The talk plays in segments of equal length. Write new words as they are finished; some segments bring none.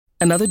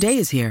Another day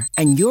is here,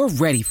 and you're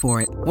ready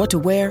for it. What to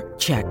wear?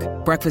 Check.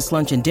 Breakfast,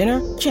 lunch, and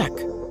dinner? Check.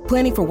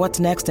 Planning for what's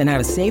next and how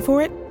to save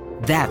for it?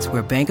 That's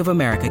where Bank of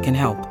America can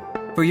help.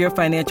 For your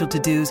financial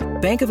to-dos,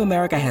 Bank of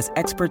America has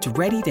experts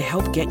ready to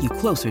help get you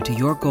closer to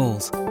your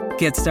goals.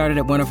 Get started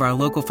at one of our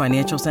local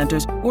financial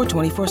centers or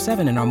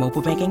 24/7 in our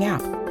mobile banking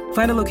app.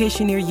 Find a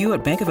location near you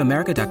at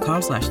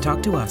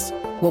bankofamerica.com/talktous.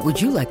 What would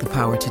you like the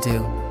power to do?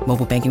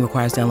 Mobile banking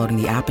requires downloading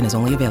the app and is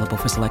only available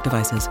for select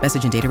devices.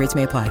 Message and data rates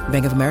may apply.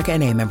 Bank of America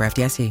N.A., member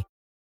FDIC.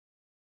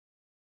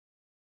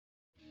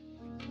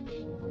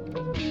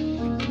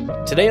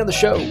 Today on the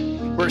show,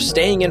 we're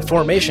staying in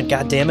formation,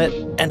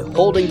 goddammit, and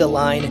holding the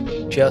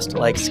line just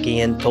like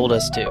Skian told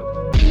us to.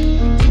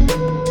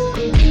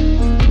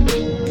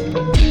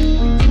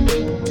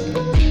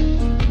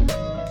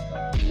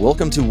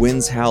 Welcome to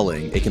Winds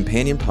Howling, a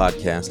companion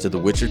podcast to The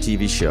Witcher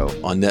TV show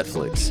on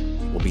Netflix.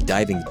 We'll be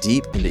diving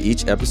deep into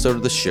each episode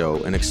of the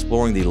show and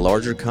exploring the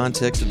larger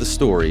context of the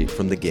story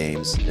from the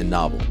games and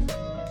novel.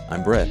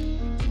 I'm Brett.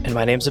 And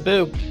my name's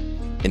Abu.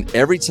 And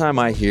every time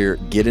I hear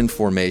Get in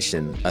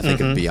Formation, I think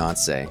of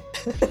Beyonce.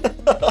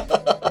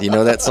 Do you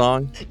know that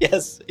song?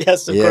 Yes, of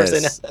course I know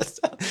that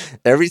song.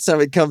 Every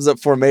time it comes up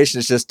Formation,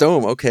 it's just,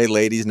 oh, okay,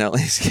 ladies, now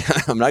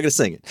I'm not going to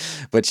sing it.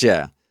 But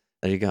yeah,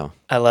 there you go.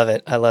 I love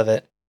it.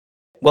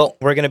 Well,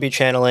 we're going to be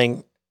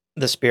channeling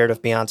the spirit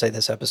of Beyonce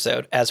this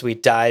episode as we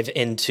dive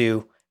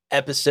into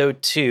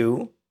episode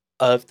 2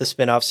 of the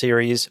spin-off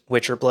series,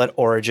 Witcher Blood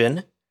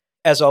Origin.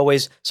 As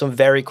always, some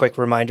very quick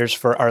reminders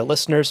for our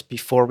listeners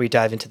before we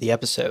dive into the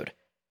episode.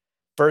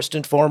 First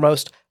and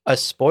foremost, a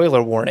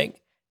spoiler warning.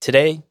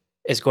 Today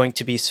is going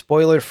to be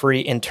spoiler-free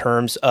in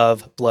terms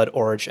of Blood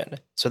Origin.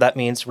 So that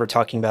means we're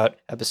talking about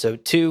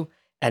episode 2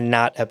 and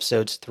not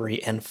episodes 3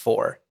 and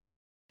 4.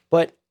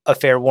 But a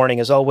fair warning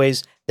as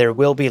always, there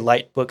will be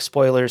light book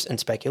spoilers and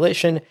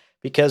speculation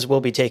because we'll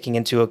be taking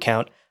into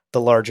account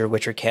the larger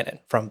Witcher canon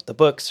from the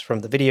books, from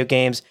the video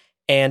games,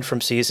 and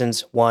from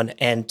seasons 1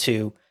 and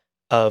 2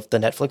 of the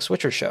Netflix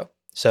Witcher show.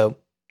 So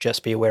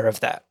just be aware of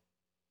that.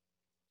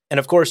 And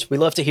of course, we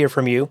love to hear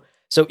from you,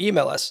 so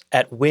email us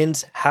at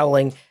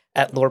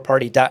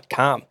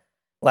windshowling@loreparty.com.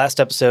 Last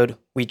episode,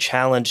 we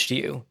challenged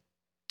you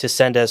to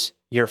send us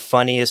your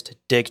funniest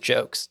dick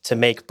jokes to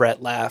make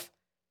Brett laugh.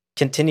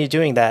 Continue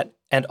doing that,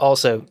 and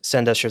also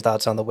send us your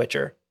thoughts on The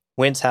Witcher.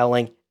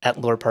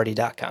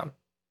 windshowling@loreparty.com.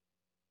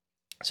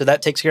 So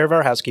that takes care of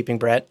our housekeeping,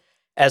 Brett.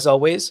 As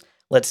always,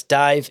 let's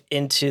dive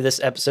into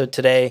this episode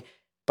today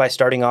by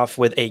starting off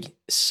with a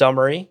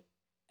summary,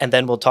 and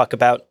then we'll talk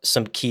about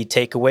some key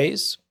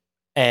takeaways,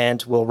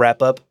 and we'll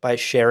wrap up by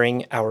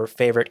sharing our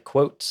favorite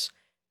quotes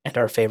and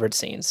our favorite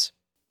scenes.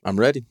 I'm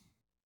ready.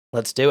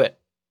 Let's do it.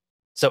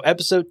 So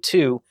episode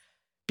 2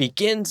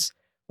 begins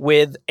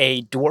with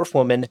a dwarf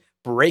woman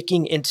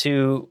breaking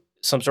into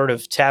some sort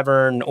of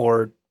tavern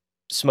or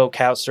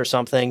smokehouse or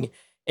something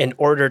in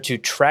order to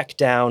track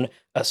down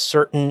a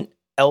certain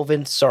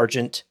elven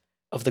sergeant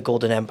of the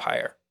Golden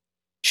Empire.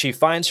 She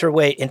finds her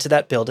way into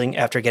that building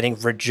after getting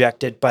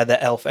rejected by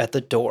the elf at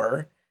the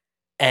door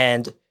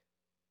and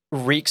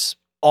wreaks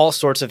all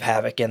sorts of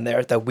havoc in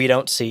there that we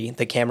don't see.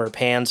 The camera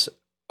pans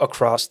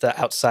across the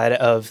outside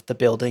of the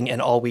building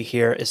and all we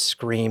hear is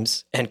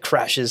screams and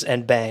crashes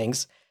and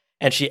bangs.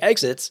 And she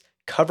exits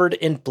covered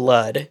in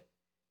blood,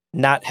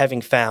 not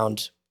having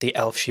found the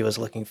elf she was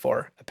looking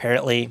for.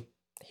 Apparently,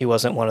 he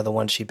wasn't one of the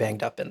ones she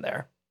banged up in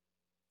there.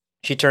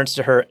 She turns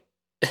to her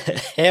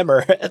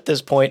hammer at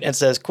this point and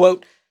says,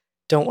 quote,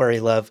 "Don't worry,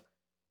 love.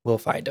 We'll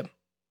find him."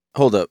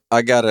 Hold up.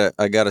 I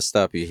gotta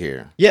stop you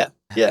here. Yeah.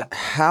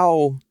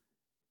 How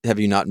have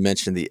you not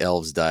mentioned the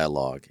elves'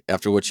 dialogue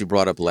after what you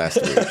brought up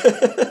last week?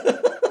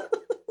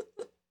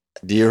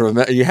 Do you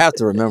remember? You have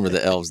to remember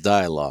the elves'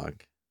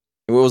 dialogue.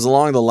 It was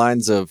along the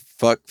lines of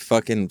fuck,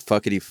 fucking,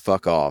 fuckity,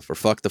 fuck off, or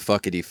fuck the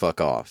fuckity,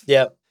 fuck off.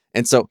 Yep.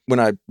 And so when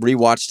I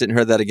rewatched it and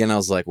heard that again, I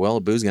was like, well,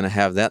 Abu's going to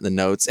have that in the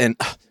notes. And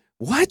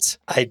what?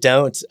 I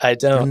don't.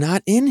 They're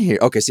not in here.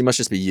 Okay, so you must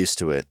just be used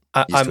to it.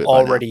 I'm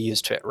already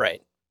used to it,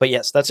 right? But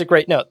yes, that's a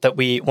great note that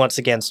we once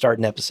again start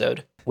an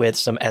episode with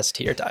some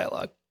S-tier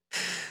dialogue.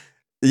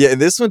 Yeah,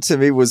 and this one to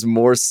me was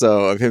more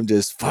so of him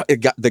just,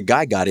 the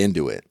guy got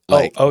into it.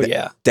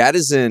 Yeah. That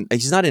isn't,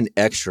 he's not an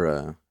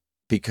extra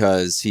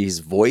because he's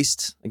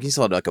voiced, like he's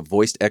like a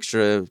voiced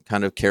extra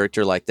kind of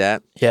character like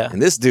that. Yeah.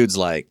 And this dude's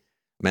like,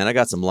 man, I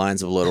got some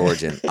lines of Blood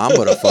Origin. I'm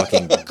going to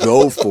fucking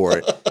go for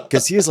it.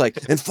 Because he was like,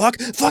 and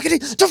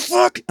fuckity, the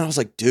fuck. And I was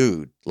like,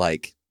 dude,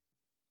 like,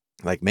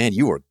 man,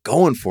 you were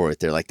going for it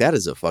there. Like, that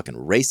is a fucking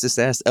racist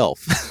ass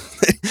elf.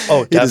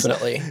 Oh,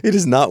 definitely. He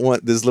does not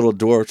want this little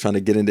dwarf trying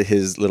to get into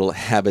his little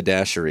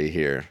haberdashery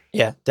here.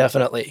 Yeah,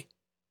 definitely.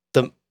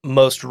 The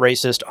most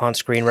racist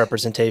on-screen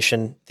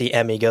representation, the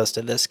Emmy goes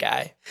to this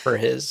guy for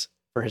his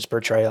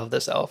portrayal of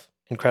this elf.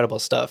 Incredible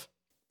stuff.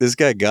 This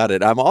guy got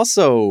it. I'm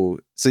also,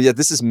 so yeah,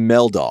 this is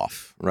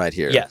Meldoff right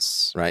here.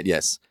 Yes. Right,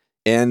 yes.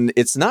 And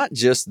it's not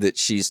just that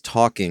she's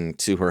talking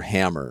to her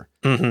hammer.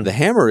 Mm-hmm. The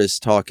hammer is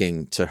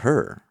talking to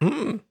her.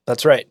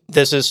 That's right.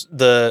 This is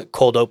the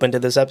cold open to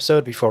this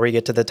episode before we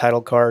get to the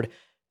title card.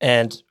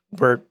 And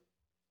we're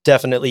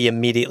definitely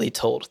immediately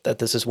told that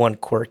this is one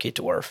quirky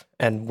dwarf,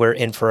 and we're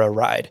in for a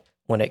ride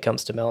when it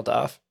comes to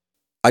Meldoff.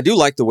 I do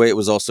like the way it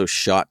was also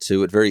shot,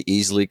 too. It very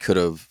easily could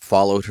have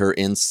followed her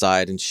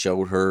inside and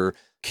showed her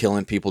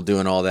killing people,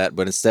 doing all that,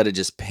 but instead it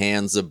just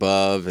pans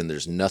above and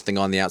there's nothing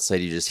on the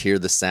outside. You just hear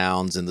the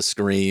sounds and the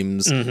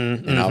screams,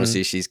 and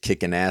obviously she's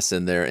kicking ass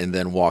in there and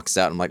then walks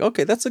out. I'm like,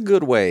 okay, that's a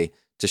good way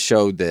to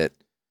show that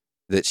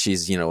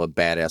she's, a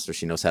badass or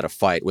she knows how to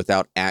fight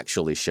without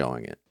actually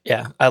showing it.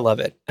 Yeah, I love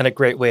it. And a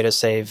great way to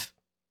save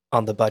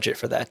on the budget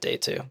for that day,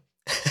 too.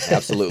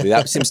 Absolutely.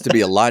 That seems to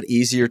be a lot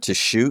easier to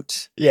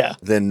shoot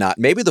than not.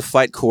 Maybe the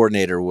fight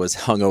coordinator was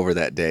hungover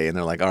that day and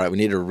they're like, all right, we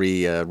need to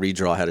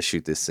redraw how to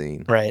shoot this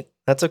scene. Right.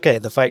 That's okay.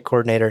 The fight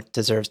coordinator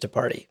deserves to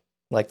party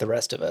like the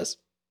rest of us.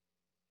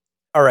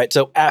 All right.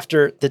 So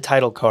after the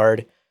title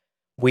card,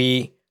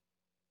 we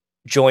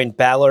join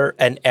Balor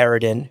and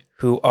Aroden,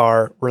 who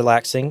are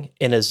relaxing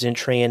in a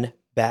Zintrian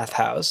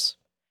bathhouse.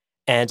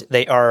 And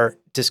they are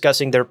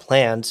discussing their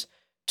plans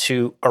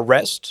to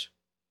arrest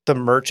the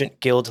merchant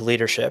guild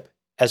leadership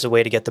as a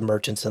way to get the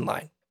merchants in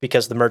line,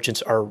 because the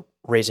merchants are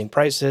raising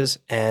prices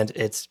and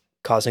it's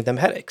causing them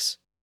headaches.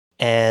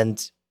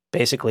 And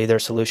basically their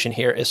solution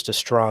here is to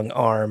strong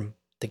arm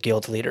the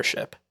guild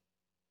leadership.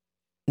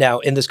 Now,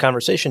 in this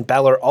conversation,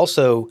 Balor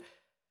also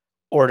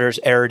orders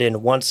Aroden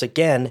once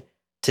again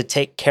to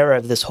take care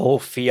of this whole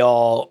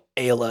Fial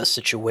Ayla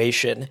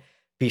situation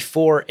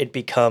before it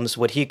becomes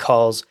what he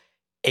calls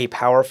a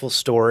powerful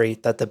story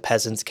that the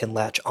peasants can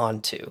latch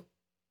onto.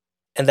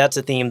 And that's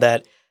a theme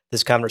that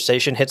this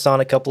conversation hits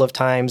on a couple of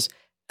times,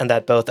 and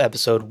that both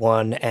episode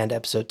 1 and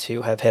episode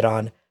 2 have hit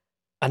on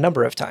a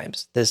number of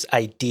times. This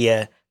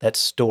idea that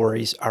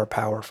stories are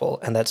powerful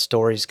and that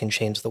stories can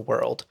change the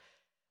world.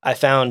 I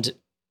found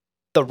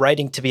the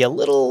writing to be a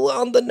little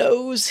on the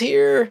nose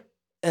here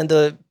and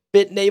a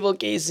bit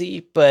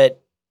navel-gazy,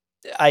 but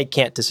I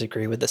can't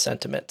disagree with the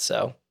sentiment,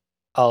 so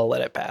I'll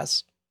let it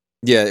pass.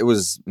 Yeah, it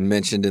was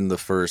mentioned in the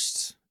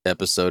first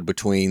episode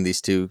between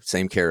these two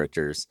same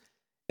characters.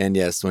 And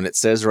yes, when it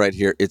says right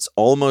here, it's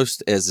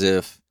almost as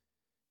if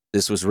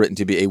this was written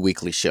to be a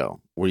weekly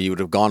show where you would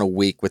have gone a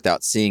week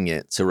without seeing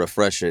it to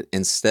refresh it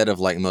instead of,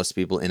 like most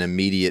people, an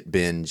immediate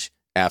binge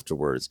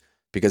afterwards.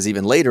 Because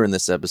even later in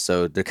this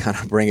episode, they kind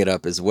of bring it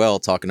up as well,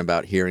 talking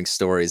about hearing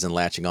stories and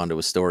latching onto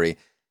a story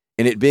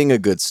and it being a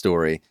good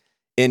story.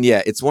 And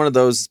yeah, it's one of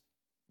those,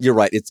 you're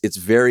right, it's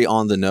very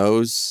on the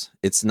nose.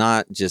 It's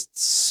not just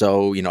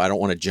so, I don't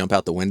want to jump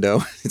out the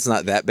window. It's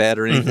not that bad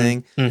or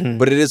anything.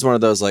 But it is one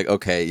of those like,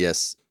 okay,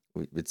 yes,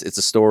 it's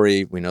a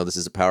story. We know this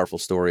is a powerful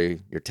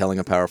story. You're telling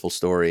a powerful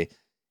story.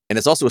 And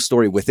it's also a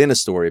story within a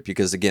story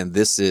because, again,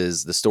 this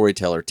is the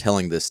storyteller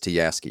telling this to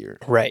Jaskier.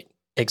 Right,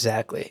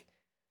 exactly.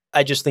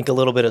 I just think a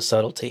little bit of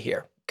subtlety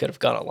here could have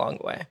gone a long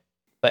way.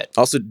 But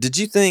also, did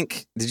you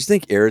think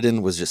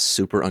Aroden was just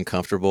super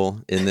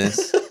uncomfortable in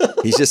this?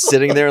 He's just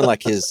sitting there and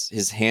like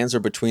his hands are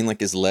between like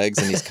his legs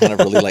and he's kind of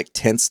really like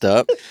tensed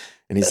up.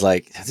 And he's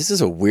like, this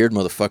is a weird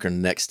motherfucker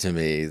next to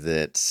me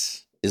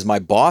that is my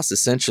boss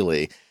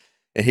essentially.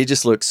 And he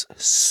just looks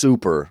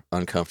super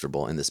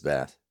uncomfortable in this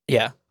bath.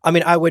 Yeah. I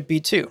mean, I would be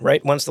too,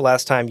 right? When's the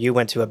last time you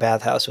went to a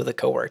bathhouse with a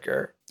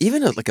coworker?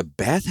 Even like a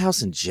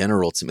bathhouse in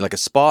general to me, like a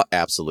spa,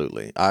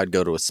 absolutely. I'd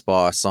go to a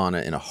spa,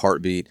 sauna in a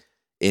heartbeat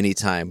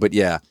anytime. But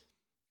yeah,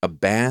 a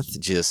baths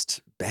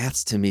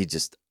to me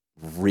just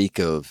reek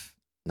of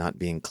not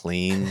being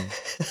clean.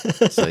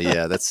 So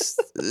yeah, this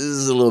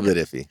is a little bit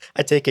iffy.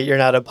 I take it you're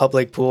not a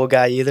public pool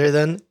guy either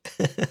then?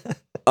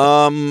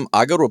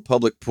 I go to a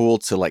public pool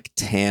to like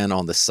tan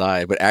on the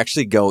side, but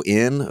actually go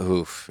in,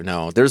 oof,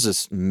 no. There's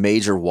this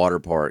major water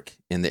park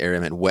in the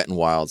area at Wet and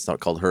Wild. It's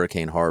not called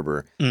Hurricane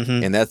Harbor.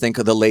 And that thing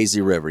called the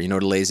Lazy River. You know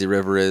what a lazy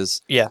river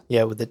is? Yeah,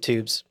 with the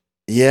tubes.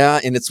 Yeah,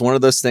 and it's one of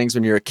those things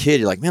when you're a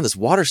kid, you're like, man, this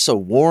water's so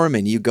warm,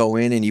 and you go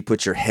in and you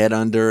put your head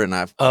under, and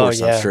I'm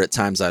sure at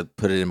times I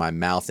put it in my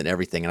mouth and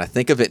everything, and I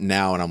think of it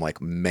now, and I'm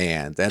like,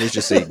 man, that is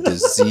just a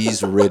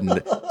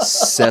disease-ridden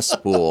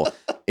cesspool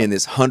in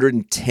this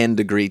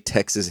 110-degree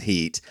Texas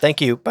heat.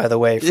 Thank you, by the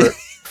way,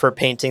 for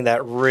painting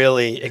that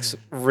really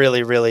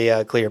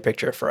clear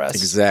picture for us.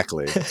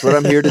 Exactly. That's what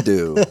I'm here to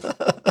do.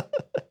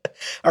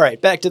 All right,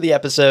 back to the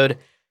episode.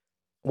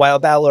 While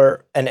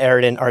Balor and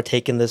Aroden are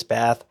taking this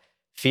bath,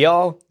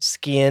 Fial,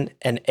 Skian,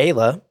 and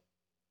Ayla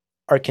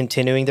are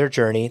continuing their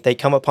journey. They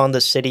come upon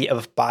the city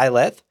of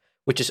Byleth,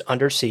 which is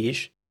under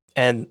siege.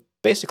 And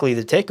basically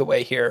the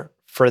takeaway here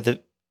for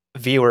the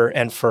viewer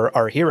and for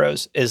our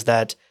heroes is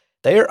that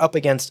they are up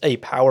against a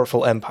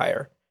powerful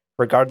empire.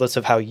 Regardless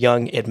of how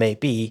young it may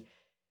be,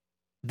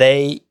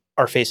 they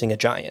are facing a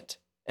giant.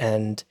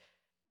 And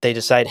they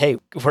decide, hey,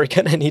 we're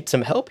going to need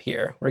some help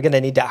here. We're going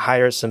to need to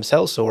hire some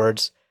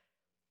sellswords.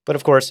 But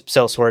of course,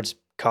 sellswords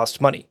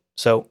cost money.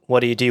 So what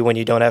do you do when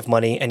you don't have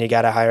money and you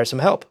got to hire some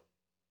help?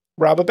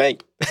 Rob a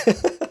bank.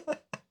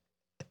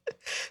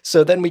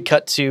 So then we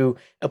cut to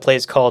a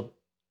place called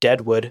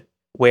Deadwood,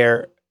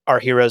 where our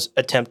heroes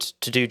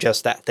attempt to do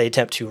just that. They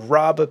attempt to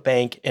rob a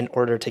bank in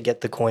order to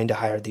get the coin to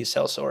hire these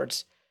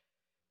sellswords.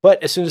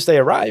 But as soon as they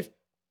arrive,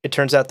 it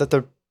turns out that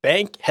the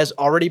bank has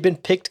already been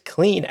picked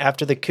clean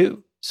after the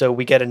coup. So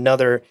we get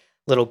another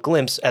little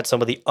glimpse at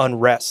some of the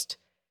unrest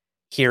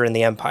here in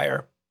the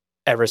Empire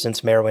ever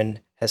since Merwin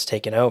has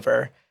taken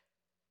over.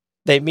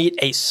 They meet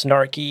a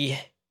snarky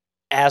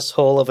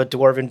asshole of a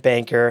dwarven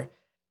banker,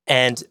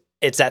 and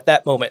it's at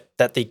that moment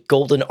that the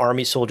Golden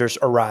Army soldiers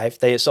arrive.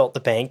 They assault the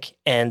bank,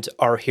 and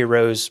our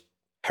heroes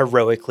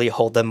heroically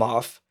hold them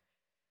off.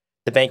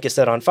 The bank is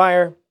set on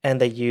fire,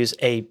 and they use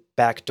a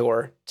back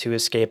door to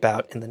escape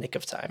out in the nick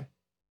of time.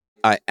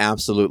 I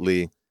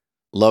absolutely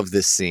love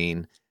this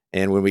scene.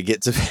 And when we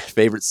get to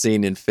favorite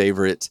scene and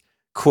favorite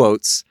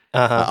quotes,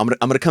 I'm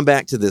gonna come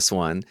back to this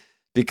one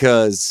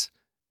because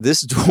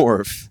this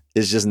dwarf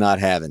is just not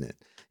having it.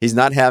 He's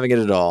not having it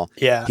at all.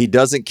 Yeah. He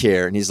doesn't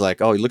care. And he's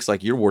like, oh, he looks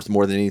like you're worth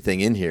more than anything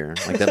in here.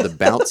 Like that, the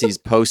bounce he's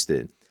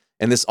posted.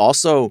 And this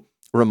also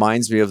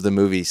reminds me of the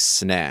movie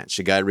Snatch,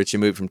 a Guy Ritchie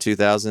movie from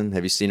 2000.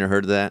 Have you seen or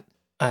heard of that?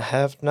 I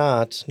have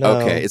not. No.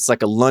 Okay. It's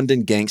like a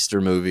London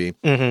gangster movie.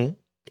 Mm-hmm.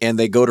 And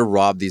they go to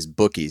rob these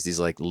bookies, these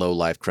like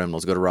low-life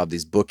criminals go to rob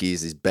these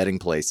bookies, these betting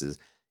places.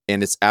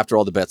 And it's after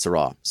all the bets are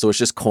off. So it's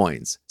just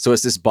coins. So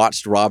it's this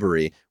botched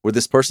robbery where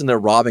this person they're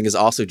robbing is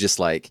also just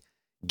like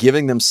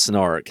giving them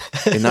snark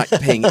and not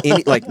paying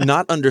any, like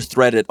not under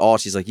threat at all.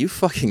 She's like, you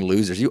fucking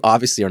losers. You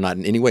obviously are not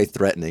in any way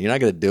threatening. You're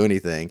not going to do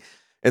anything.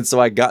 And so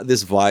I got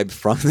this vibe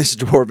from this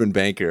dwarven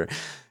banker.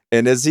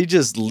 And as he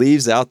just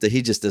leaves out that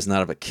he just does not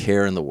have a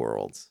care in the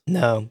world.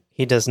 No,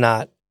 he does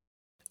not.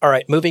 All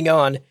right, moving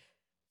on.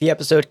 The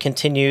episode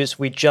continues.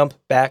 We jump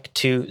back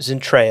to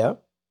Zentrea,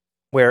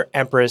 where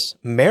Empress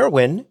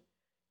Merwin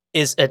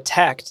is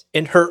attacked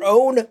in her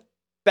own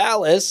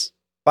palace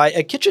by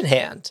a kitchen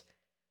hand.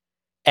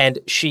 And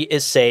she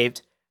is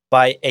saved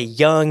by a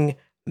young,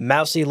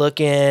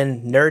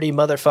 mousy-looking, nerdy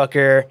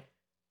motherfucker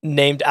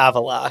named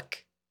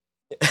Avallac'h.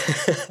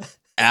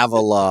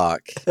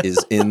 Avallac'h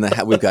is in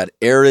the... We've got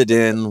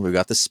Eredin, we've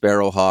got the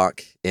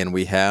Sparrowhawk, and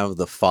we have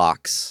the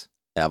fox,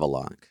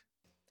 Avallac'h.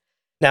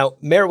 Now,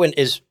 Merwin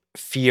is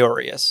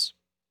furious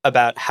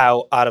about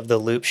how out of the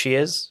loop she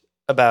is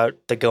about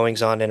the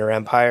goings-on in her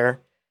empire.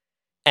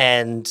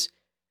 And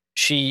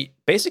she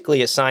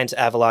basically assigns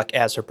Avallac'h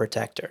as her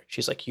protector.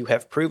 She's like, you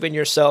have proven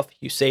yourself.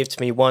 You saved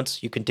me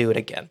once. You can do it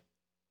again.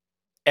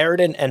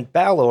 Eredin and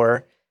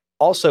Balor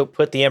also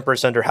put the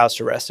Empress under house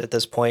arrest at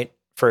this point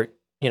for,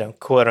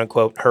 quote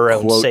unquote, her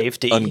own Quote,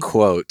 safety.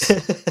 Unquote.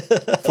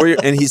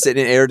 And he said,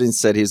 and Eredin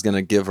said he was going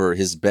to give her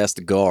his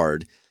best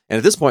guard. And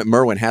at this point,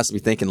 Merwin has to be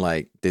thinking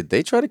like, did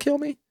they try to kill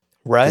me?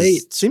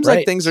 Right. Seems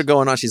like things are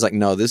going on. She's like,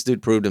 no, this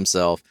dude proved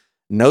himself.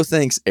 No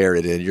thanks,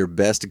 Eredin, your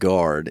best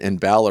guard. And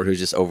Balor, who's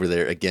just over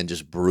there, again,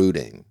 just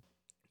brooding.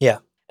 Yeah.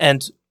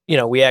 And,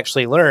 we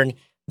actually learn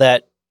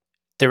that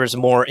there was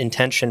more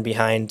intention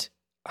behind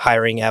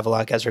hiring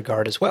Avallac'h as her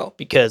guard as well,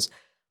 because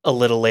a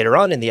little later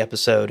on in the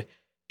episode,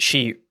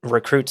 she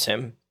recruits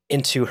him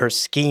into her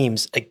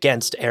schemes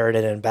against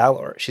Eredin and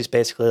Balor. She's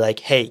basically like,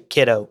 hey,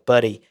 kiddo,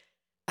 buddy,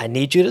 I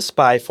need you to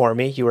spy for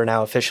me. You are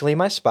now officially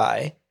my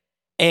spy.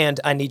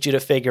 And I need you to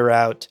figure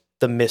out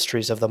the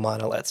mysteries of the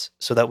monoliths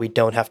so that we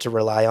don't have to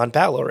rely on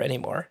Balor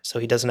anymore. So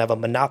he doesn't have a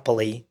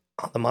monopoly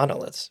on the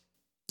monoliths.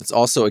 It's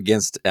also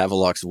against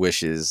Avallac'h's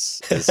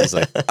wishes. He's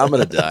like, I'm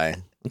going to die.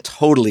 I'm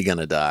totally going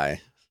to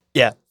die.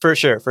 Yeah, for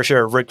sure, for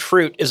sure.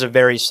 Recruit is a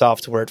very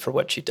soft word for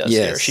what she does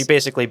here. She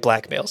basically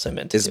blackmails him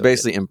into it. It's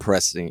basically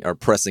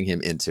pressing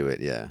him into it,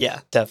 yeah. Yeah,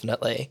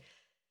 definitely.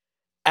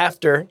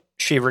 After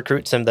she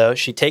recruits him, though,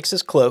 she takes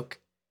his cloak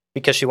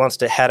because she wants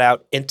to head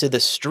out into the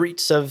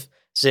streets of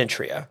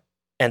Zentrea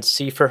and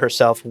see for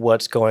herself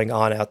what's going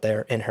on out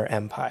there in her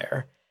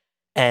empire.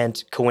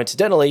 And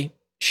coincidentally,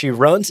 she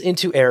runs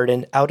into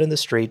Eredin out in the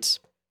streets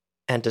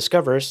and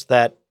discovers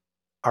that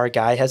our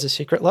guy has a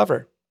secret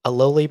lover, a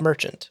lowly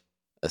merchant.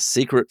 A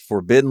secret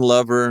forbidden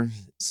lover.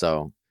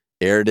 So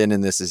Eredin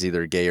in this is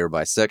either gay or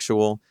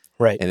bisexual.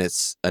 Right. And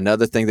it's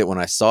another thing that when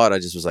I saw it, I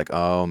just was like,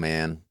 oh,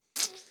 man,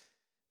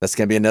 that's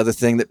going to be another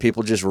thing that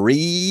people just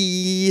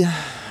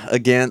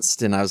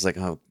against. And I was like,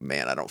 oh,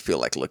 man, I don't feel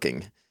like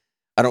looking.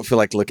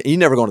 You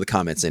never go into the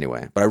comments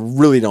anyway, but I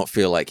really don't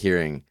feel like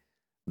hearing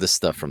the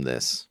stuff from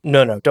this.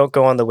 No, don't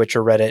go on the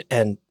Witcher Reddit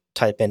and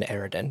type in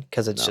Eredin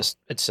because it's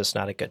just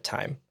not a good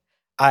time.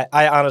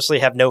 I honestly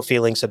have no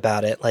feelings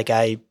about it.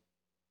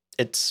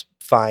 It's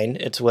fine.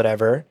 It's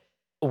whatever.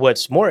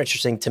 What's more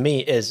interesting to me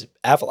is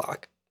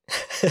Avallac'h.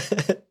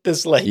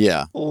 This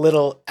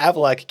little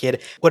Avallac'h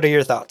kid. What are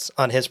your thoughts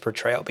on his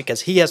portrayal?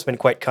 Because he has been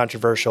quite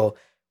controversial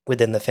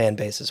within the fan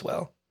base as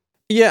well.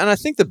 Yeah, and I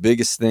think the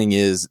biggest thing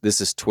is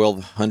this is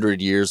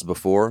 1,200 years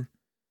before.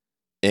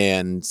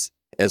 And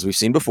as we've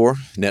seen before,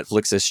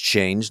 Netflix has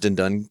changed and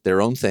done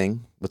their own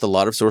thing with a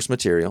lot of source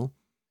material.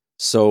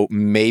 So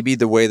maybe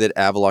the way that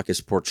Avallac'h is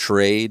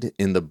portrayed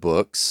in the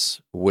books,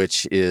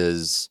 which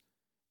is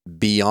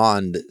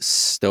beyond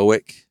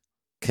stoic,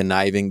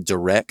 conniving,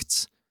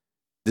 direct,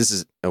 this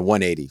is a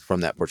 180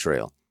 from that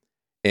portrayal.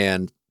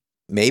 And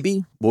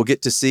maybe we'll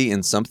get to see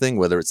in something,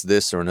 whether it's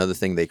this or another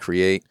thing they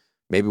create,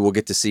 maybe we'll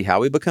get to see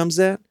how he becomes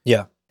that.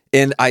 Yeah.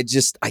 And I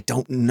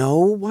don't know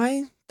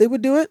why they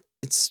would do it.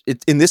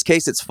 In this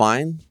case, it's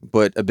fine.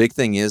 But a big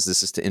thing is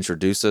this is to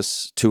introduce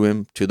us to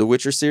him, to the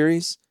Witcher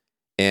series.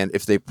 And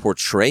if they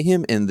portray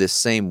him in this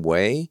same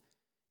way,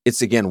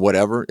 it's, again,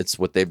 whatever. It's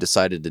what they've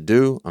decided to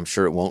do. I'm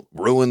sure it won't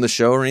ruin the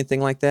show or anything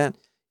like that.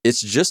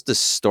 It's just a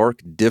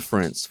stark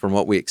difference from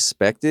what we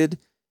expected.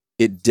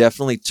 It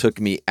definitely took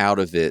me out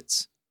of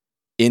it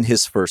in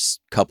his first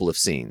couple of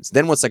scenes.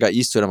 Then once I got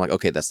used to it, I'm like,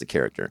 okay, that's the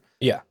character.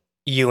 Yeah.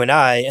 You and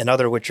I and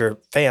other Witcher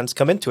fans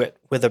come into it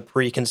with a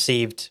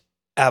preconceived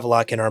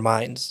Avallac'h in our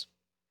minds.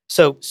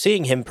 So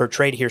seeing him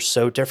portrayed here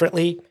so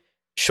differently,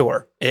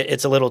 sure,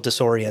 it's a little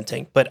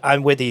disorienting, but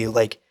I'm with you.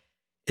 Like,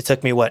 it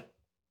took me,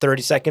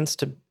 30 seconds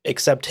to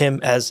accept him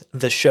as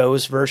the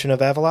show's version of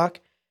Avallac'h,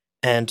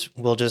 and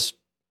we'll just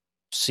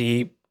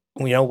see,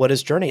 what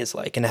his journey is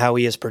like and how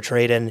he is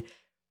portrayed in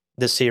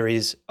the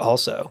series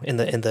also, in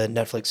the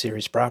Netflix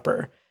series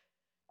proper.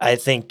 I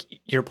think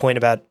your point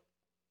about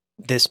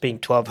this being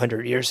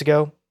 1,200 years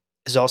ago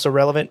is also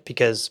relevant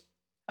because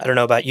I don't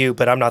know about you,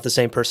 but I'm not the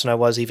same person I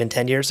was even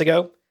 10 years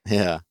ago.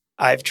 Yeah.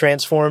 I've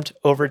transformed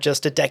over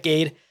just a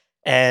decade.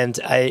 And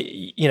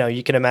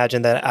you can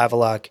imagine that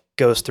Avallac'h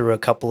goes through a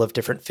couple of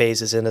different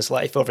phases in his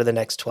life over the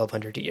next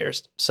 1,200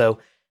 years. So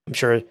I'm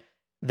sure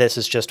this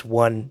is just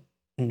one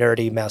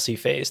nerdy, mousy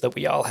phase that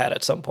we all had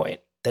at some point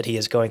that he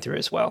is going through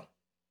as well.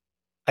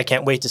 I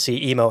can't wait to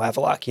see emo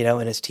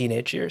Avallac'h, in his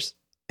teenage years.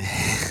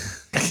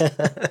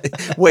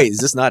 Wait, is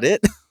this not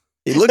it?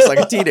 He looks like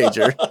a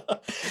teenager.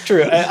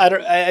 True.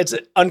 It's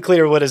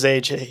unclear what his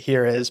age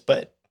here is,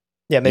 but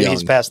yeah, maybe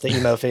he's past the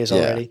emo phase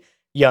already.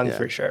 Young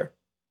for sure.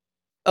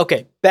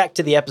 Okay, back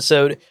to the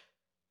episode.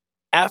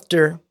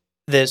 After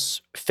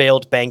this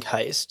failed bank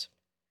heist,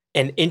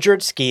 an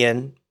injured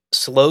Skian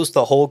slows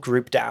the whole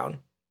group down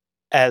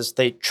as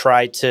they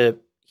try to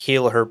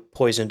heal her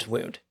poisoned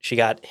wound. She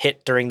got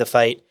hit during the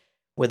fight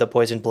with a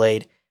poisoned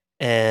blade,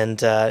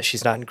 and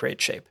she's not in great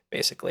shape,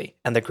 basically.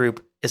 And the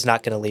group is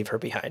not going to leave her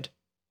behind.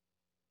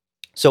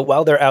 So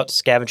while they're out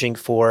scavenging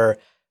for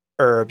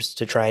herbs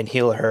to try and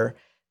heal her,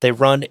 they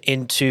run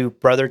into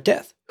Brother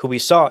Death, who we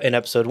saw in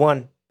episode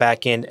 1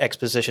 back in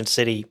Exposition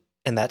City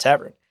in that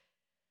tavern.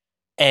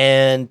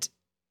 And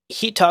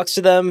he talks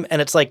to them,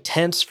 and it's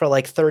tense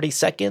for 30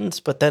 seconds,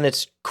 but then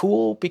it's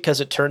cool because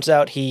it turns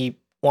out he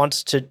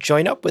wants to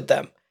join up with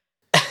them.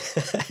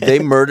 They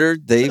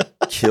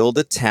killed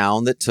a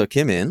town that took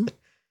him in.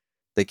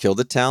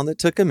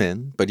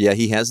 But yeah,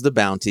 he has the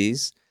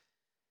bounties.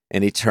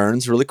 And he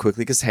turns really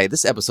quickly because, hey,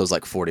 this episode's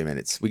 40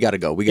 minutes. We got to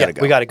go. We got to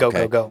go.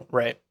 Okay? Go.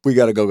 Right. We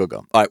got to go.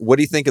 All right. What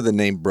do you think of the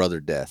name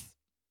Brother Death?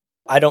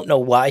 I don't know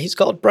why he's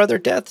called Brother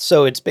Death,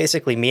 so it's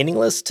basically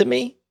meaningless to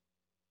me.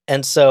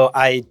 And so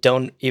I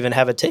don't even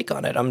have a take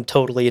on it. I'm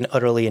totally and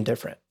utterly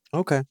indifferent.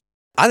 Okay.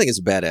 I think it's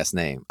a badass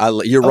name.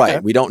 You're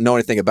right. We don't know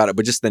anything about it,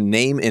 but just the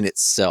name in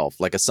itself,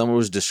 if someone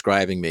was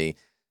describing me,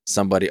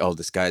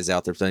 this guy's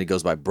out there, he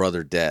goes by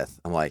Brother Death.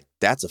 I'm like,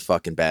 that's a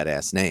fucking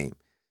badass name.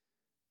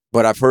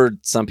 But I've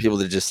heard some people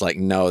that just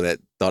that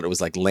thought it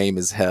was lame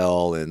as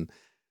hell and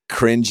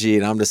cringy.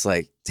 And I'm just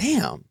like,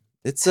 damn,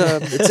 it's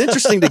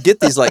interesting to get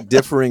these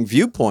differing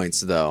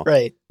viewpoints though.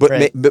 Right.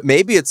 But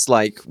maybe it's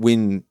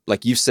when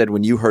you said,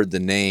 when you heard the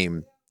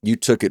name, you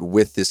took it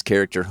with this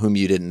character whom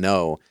you didn't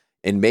know.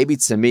 And maybe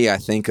to me, I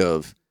think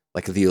of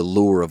the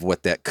allure of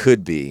what that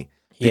could be.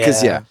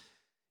 Because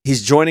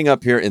he's joining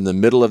up here in the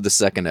middle of the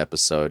second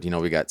episode.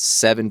 We got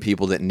 7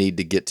 people that need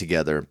to get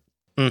together.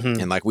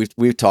 Mm-hmm. And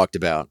we've talked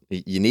about,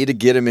 you need to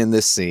get him in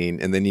this scene,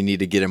 and then you need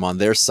to get him on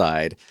their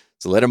side.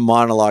 So let him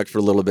monologue for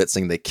a little bit,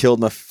 saying they killed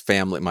my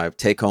family, my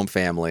take-home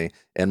family,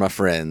 and my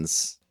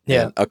friends.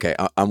 Yeah. And, okay,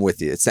 I'm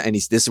with you.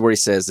 This is where he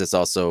says this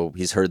also,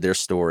 he's heard their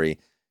story,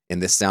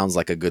 and this sounds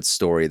like a good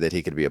story that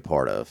he could be a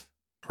part of.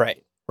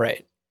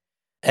 Right.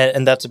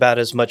 And that's about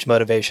as much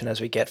motivation as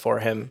we get for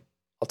him.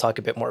 I'll talk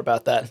a bit more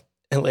about that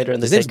later in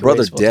the His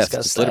Brother Death.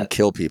 Just let him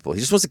kill people. He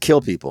just wants to kill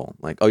people.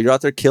 You're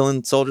out there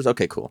killing soldiers?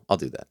 Okay, cool. I'll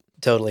do that.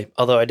 Totally.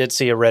 Although I did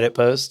see a Reddit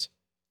post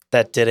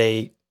that did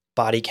a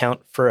body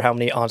count for how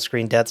many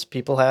on-screen deaths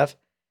people have,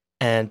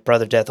 and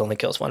Brother Death only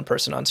kills one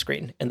person on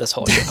screen in this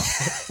whole show.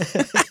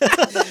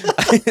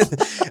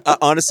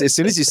 Honestly, as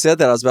soon as you said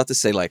that, I was about to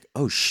say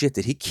oh shit,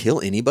 did he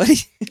kill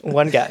anybody?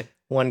 One guy.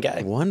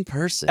 One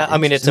person. I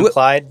mean, it's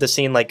implied. The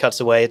scene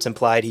cuts away. It's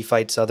implied he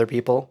fights other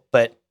people,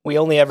 but we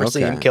only ever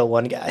see him kill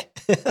one guy.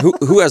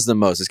 Who has the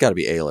most? It's got to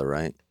be Ayla,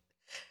 right?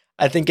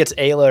 I think it's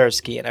Ayla or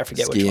Skian. I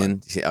forget which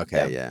one.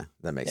 Okay, yeah.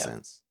 That makes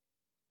sense.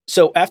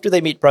 So after they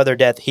meet Brother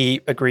Death,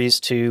 he agrees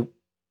to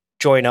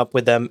join up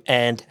with them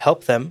and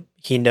help them.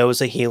 He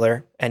knows a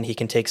healer, and he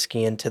can take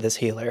Skian to this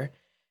healer.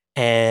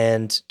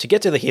 And to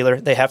get to the healer,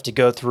 they have to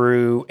go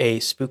through a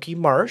spooky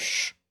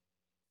marsh.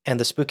 And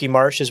the spooky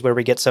marsh is where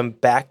we get some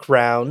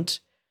background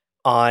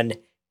on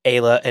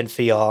Ayla and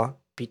Fial,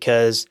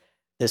 because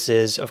this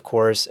is, of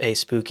course, a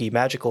spooky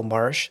magical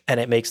marsh, and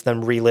it makes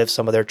them relive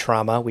some of their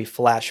trauma. We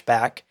flash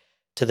back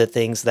to the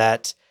things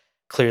that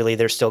clearly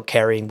they're still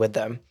carrying with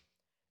them.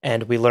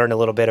 And we learn a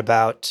little bit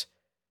about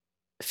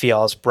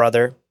Fial's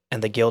brother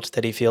and the guilt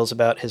that he feels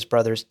about his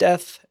brother's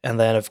death. And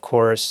then, of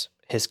course,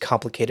 his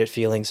complicated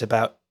feelings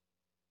about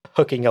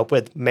hooking up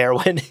with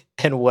Merwin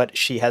and what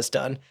she has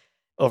done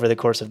over the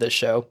course of this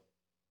show.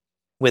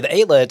 With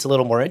Ayla, it's a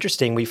little more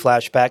interesting. We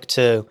flash back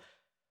to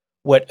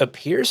what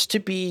appears to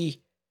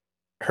be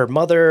her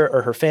mother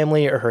or her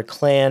family or her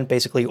clan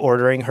basically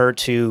ordering her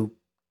to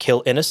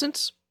kill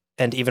innocents,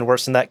 and even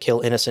worse than that,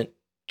 kill innocent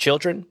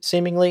children,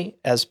 seemingly,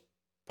 as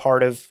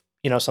part of,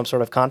 some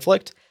sort of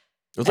conflict.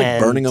 It was like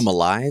burning them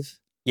alive?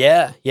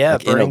 Yeah,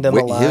 like burning them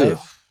alive. Ew.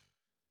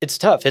 It's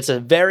tough. It's a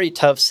very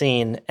tough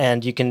scene,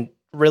 and you can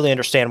really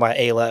understand why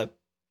Ayla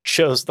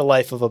chose the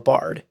life of a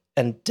bard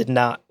and did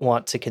not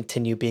want to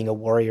continue being a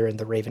warrior in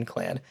the Raven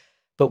clan.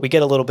 But we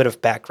get a little bit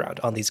of background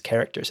on these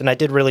characters, and I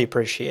did really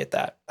appreciate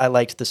that. I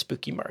liked the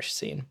Spooky Marsh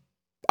scene.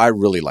 I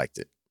really liked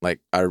it. Like,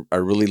 I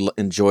really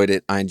enjoyed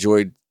it. I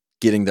enjoyed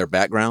getting their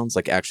backgrounds,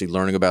 like actually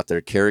learning about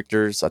their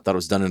characters. I thought it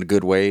was done in a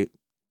good way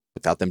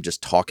without them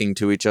just talking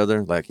to each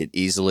other. Like, it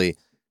easily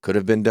could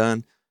have been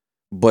done.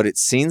 But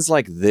it's scenes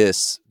like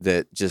this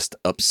that just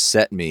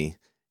upset me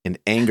and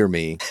anger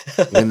me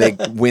when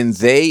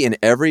they and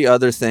every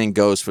other thing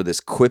goes for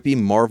this quippy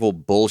Marvel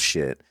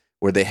bullshit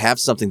where they have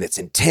something that's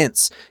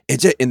intense and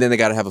then they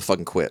got to have a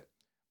fucking quip.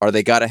 Or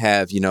they got to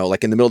have,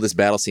 like in the middle of this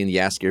battle scene,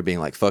 Jaskier being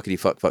like, fuckity,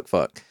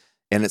 fuck.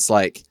 And it's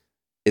like,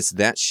 it's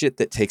that shit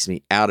that takes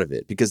me out of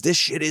it because this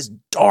shit is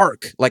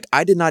dark. Like,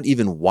 I did not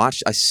even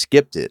watch. I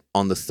skipped it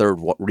on the third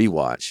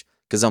rewatch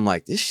because I'm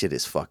like, this shit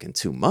is fucking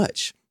too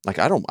much. Like,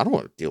 I don't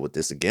want to deal with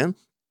this again.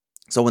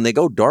 So when they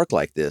go dark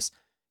like this,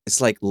 it's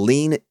like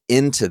lean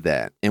into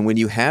that. And when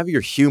you have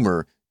your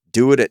humor,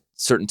 do it at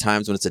certain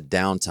times when it's a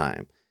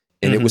downtime.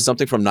 And it was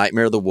something from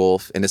Nightmare of the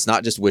Wolf. And it's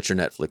not just Witcher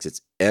Netflix.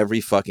 It's every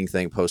fucking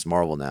thing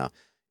post-Marvel now.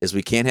 Is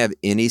we can't have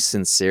any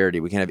sincerity.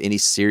 We can't have any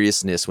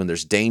seriousness when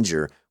there's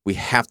danger. We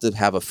have to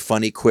have a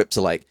funny quip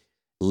to like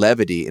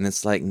levity. And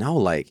it's like, no,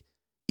 like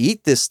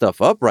eat this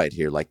stuff up right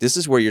here. Like this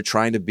is where you're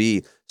trying to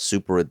be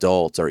super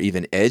adult or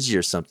even edgy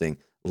or something.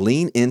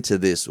 Lean into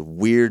this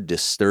weird,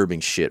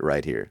 disturbing shit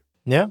right here.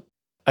 Yeah,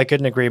 I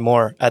couldn't agree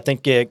more. I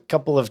think a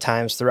couple of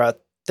times throughout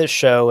this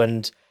show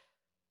and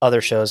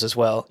other shows as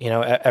well,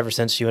 ever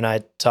since you and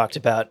I talked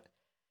about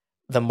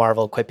the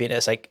Marvel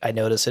quippiness, I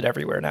notice it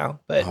everywhere now.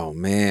 But oh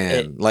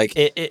man,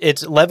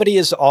 it's levity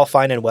is all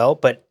fine and well,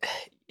 but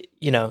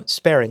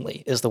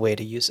sparingly is the way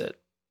to use it.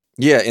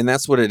 Yeah, and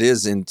that's what it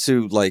is. And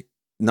to like,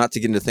 not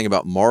to get into the thing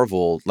about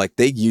Marvel, like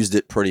they used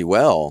it pretty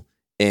well.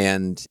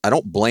 And I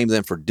don't blame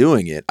them for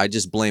doing it. I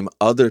just blame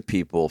other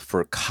people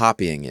for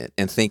copying it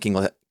and thinking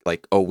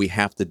like, oh, we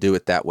have to do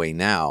it that way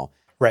now.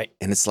 Right.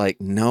 And it's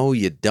like, no,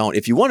 you don't.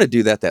 If you want to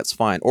do that, that's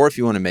fine. Or if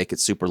you want to make it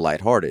super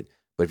lighthearted.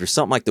 But if you're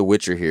something like The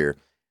Witcher here,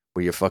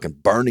 where you're fucking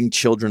burning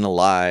children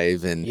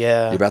alive and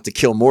you're about to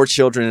kill more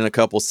children in a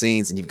couple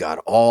scenes and you've got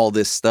all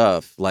this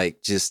stuff,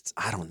 like just,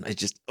 I don't know, it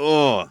just,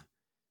 no.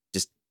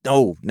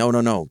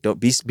 Don't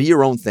be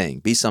your own thing.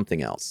 Be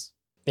something else.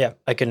 Yeah,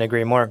 I couldn't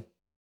agree more.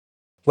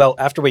 Well,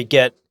 after we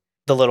get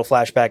the little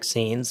flashback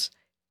scenes,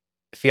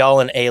 Fial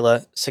and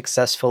Ayla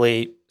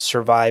successfully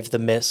survive the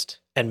mist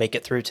and make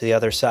it through to the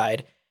other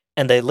side.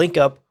 And they link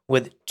up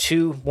with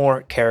two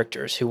more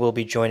characters who will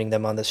be joining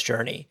them on this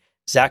journey,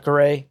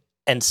 Zacharay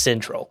and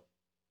Sindril.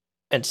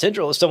 And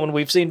Sindril is someone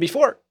we've seen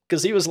before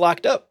because he was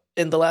locked up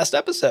in the last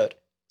episode.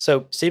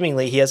 So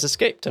seemingly he has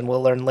escaped, and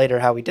we'll learn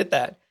later how he did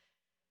that.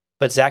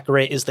 But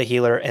Zacharay is the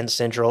healer, and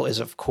Sindril is,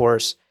 of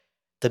course,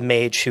 the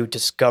mage who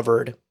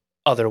discovered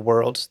other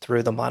worlds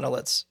through the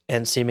monoliths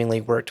and seemingly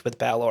worked with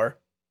Balor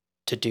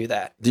to do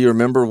that. Do you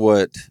remember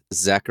what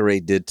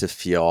Zacharay did to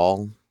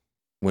Fial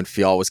when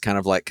Fial was kind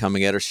of like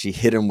coming at her? She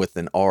hit him with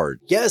an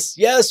Ard. Yes,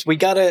 we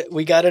got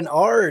an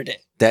Ard.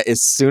 That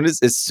as soon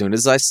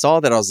as I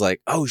saw that, I was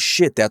like, oh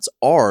shit, that's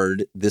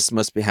Ard. This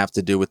must have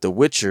to do with The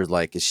Witcher.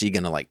 Like, is she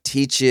gonna like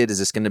teach it? Is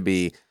this gonna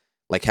be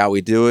like how we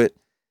do it?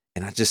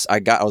 And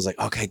I was like,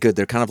 okay, good.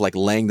 They're kind of like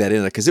laying that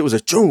in there because it was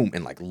a zoom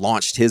and like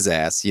launched his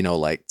ass,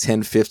 like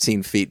 10,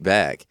 15 feet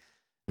back.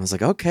 I was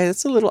like, okay,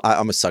 that's a little,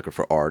 I'm a sucker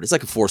for Ard. It's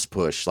like a force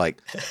push. Like,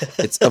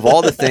 it's of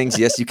all the things,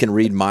 yes, you can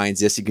read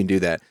minds. Yes, you can do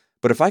that.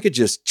 But if I could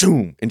just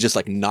zoom and just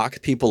like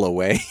knock people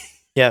away.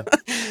 Yeah.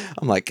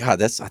 I'm like, God,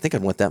 I think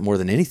I'd want that more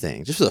than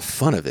anything, just for the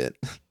fun of it.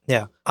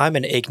 Yeah. I'm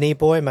an Igni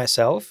boy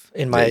myself.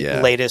 In my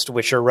latest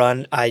Witcher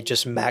run, I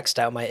just maxed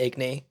out my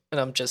Igni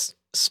and I'm just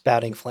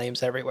spouting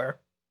flames everywhere.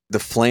 The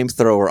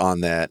flamethrower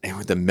on that and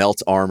with the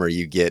melt armor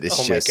you get,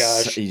 it's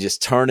you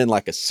just turn in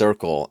like a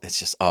circle. It's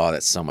just,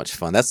 that's so much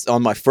fun. That's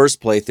on my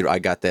first playthrough. I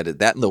got that and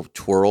the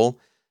twirl,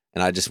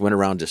 and I just went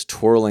around just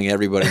twirling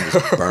everybody and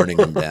just burning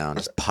them down.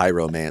 Just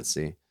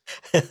pyromancy.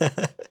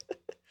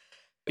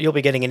 You'll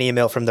be getting an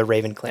email from the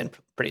Raven clan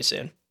pretty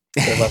soon.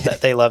 They love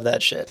that. They love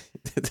that shit.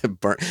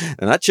 They're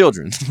not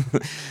children.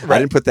 Right. I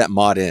didn't put that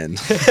mod in.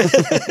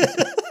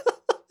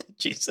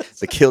 Jesus.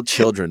 The kill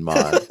children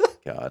mod.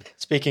 God.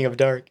 Speaking of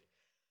dark.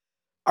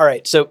 All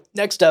right, so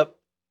next up,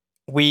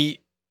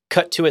 we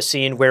cut to a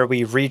scene where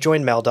we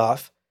rejoin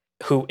Meldoff,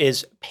 who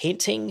is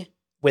painting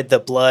with the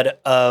blood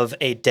of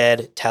a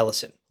dead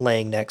Taliesin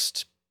laying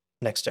next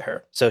to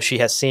her. So she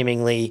has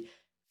seemingly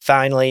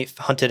finally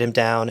hunted him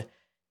down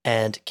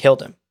and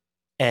killed him.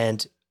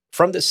 And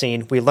from the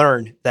scene, we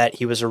learn that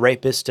he was a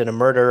rapist and a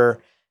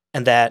murderer,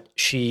 and that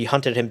she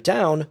hunted him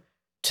down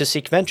to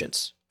seek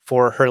vengeance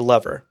for her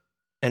lover.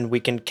 And we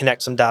can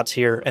connect some dots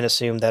here and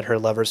assume that her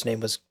lover's name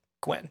was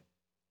Gwen,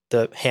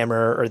 the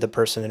hammer or the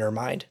person in her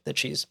mind that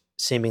she's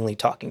seemingly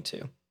talking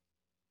to.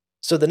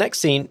 So the next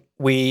scene,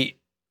 we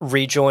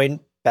rejoin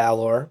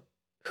Balor,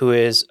 who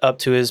is up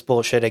to his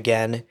bullshit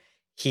again.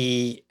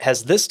 He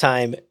has this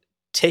time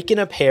taken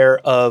a pair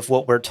of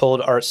what we're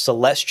told are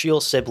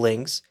celestial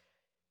siblings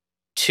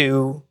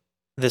to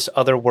this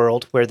other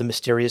world where the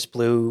mysterious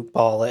blue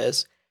ball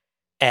is,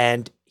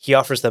 and he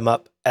offers them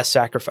up as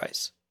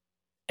sacrifice.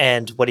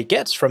 And what he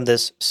gets from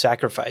this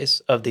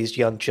sacrifice of these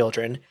young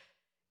children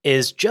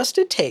is just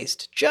a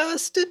taste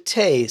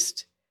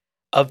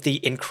of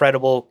the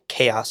incredible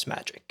chaos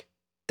magic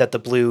that the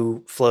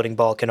blue floating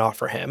ball can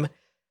offer him.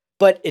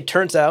 But it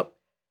turns out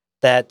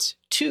that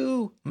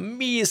 2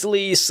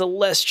 measly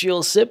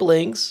celestial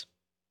siblings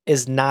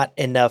is not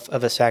enough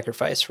of a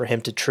sacrifice for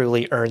him to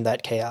truly earn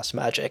that chaos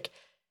magic.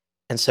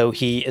 And so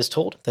he is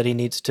told that he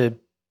needs to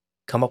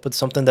come up with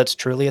something that's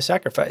truly a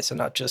sacrifice and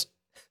not just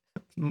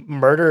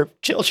murder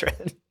children.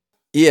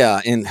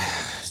 Yeah, and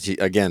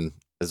again,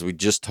 as we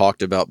just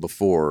talked about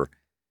before,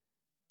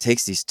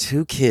 takes these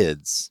 2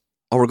 kids.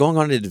 Oh, we're going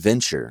on an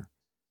adventure.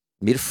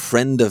 Meet a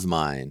friend of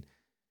mine.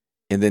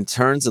 And then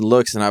turns and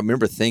looks, and I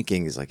remember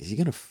thinking, he's like, is he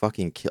going to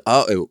fucking kill?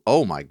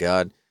 Oh my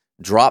God.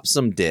 Drops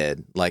them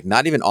dead. Like,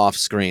 not even off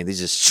screen. They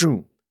just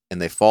shoom,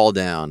 and they fall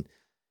down.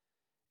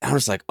 And I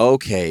was like,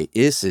 okay,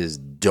 this is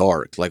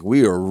dark. Like,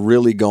 we are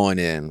really going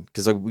in.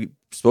 Because like we've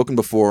spoken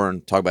before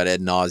and talked about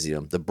ad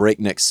nauseum, the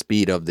breakneck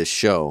speed of this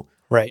show.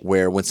 Right.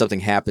 Where when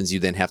something happens, you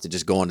then have to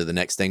just go on to the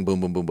next thing.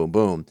 Boom, boom, boom, boom,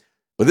 boom.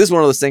 But this is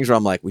one of those things where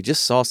I'm like, we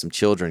just saw some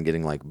children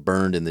getting like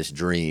burned in this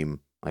dream,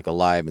 like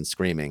alive and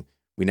screaming.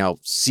 We now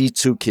see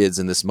 2 kids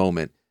in this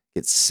moment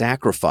get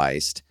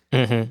sacrificed.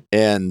 Mm-hmm.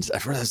 And I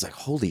realized, like,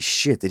 holy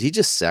shit, did he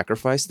just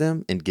sacrifice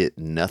them and get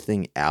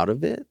nothing out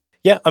of it?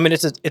 Yeah, I mean,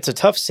 it's a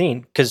tough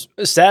scene because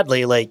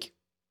sadly, like,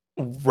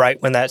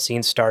 right when that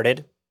scene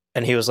started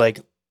and he was like,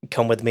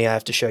 come with me, I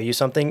have to show you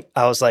something,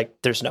 I was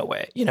like, there's no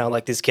way. You know,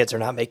 like, these kids are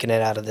not making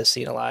it out of this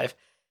scene alive.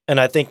 And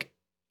I think,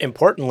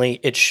 importantly,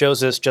 it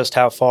shows us just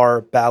how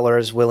far Balor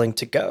is willing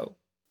to go.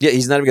 Yeah,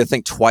 he's not even going to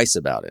think twice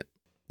about it.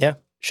 Yeah,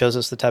 shows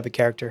us the type of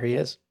character he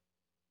is.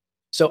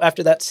 So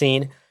after that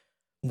scene,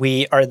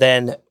 we are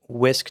then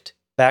whisked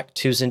back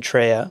to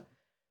Zentrea,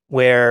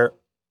 where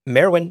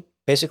Merwin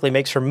basically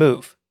makes her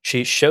move.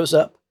 She shows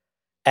up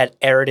at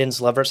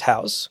Eridan's lover's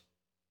house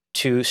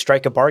to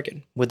strike a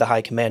bargain with the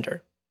High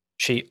Commander.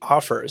 She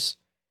offers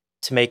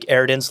to make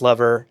Eridan's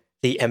lover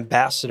the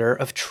ambassador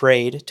of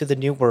trade to the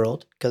New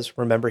World, because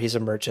remember, he's a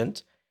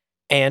merchant,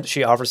 and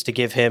she offers to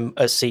give him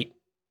a seat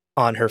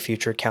on her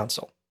future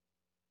council.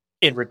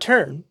 In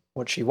return,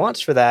 what she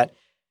wants for that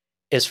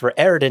is for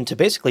Eridan to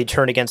basically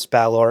turn against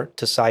Balor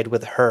to side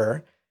with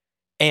her,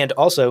 and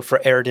also for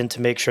Eridan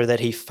to make sure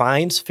that he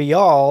finds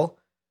Fial,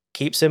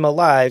 keeps him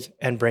alive,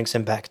 and brings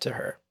him back to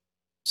her.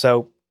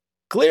 So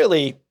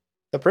clearly,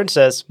 the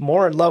princess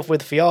more in love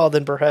with Fial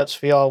than perhaps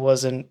Fial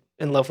was in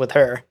love with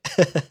her.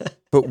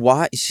 But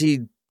why?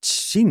 She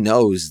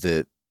knows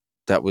that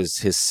was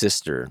his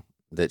sister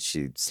that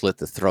she slit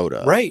the throat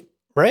of. Right.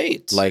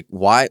 Like,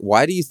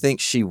 why do you think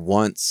she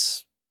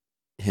wants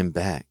him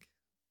back?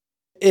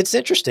 It's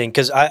interesting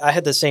because I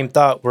had the same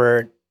thought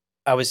where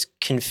I was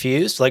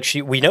confused. Like,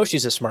 we know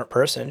she's a smart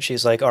person.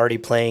 She's like already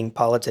playing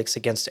politics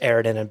against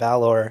Eridan and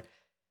Balor.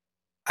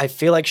 I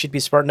feel like she'd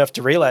be smart enough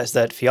to realize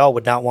that Fial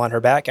would not want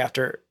her back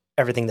after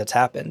everything that's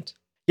happened.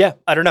 Yeah,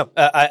 I don't know.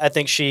 I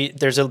think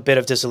there's a bit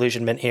of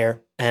disillusionment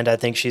here, and I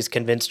think she's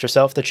convinced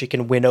herself that she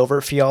can win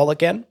over Fial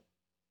again,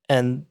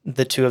 and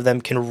the 2 of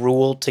them can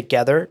rule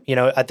together. You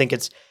know, I think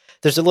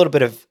there's a little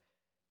bit of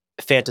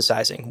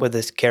fantasizing with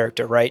this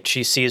character, right?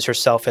 She sees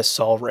herself as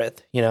Solrith.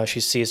 You know, she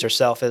sees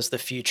herself as the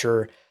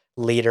future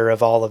leader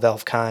of all of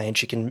Elfkind.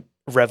 She can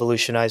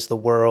revolutionize the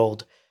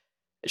world.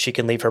 She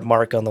can leave her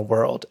mark on the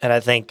world. And I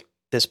think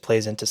this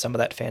plays into some of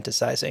that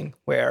fantasizing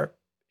where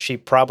she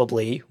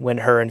probably, when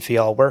her and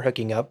Fial were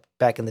hooking up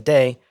back in the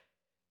day,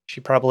 she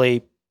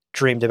probably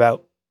dreamed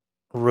about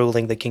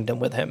ruling the kingdom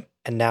with him.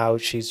 And now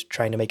she's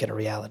trying to make it a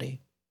reality.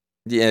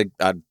 Yeah,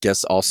 I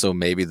guess also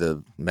maybe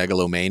the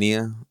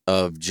megalomania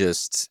of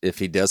just, if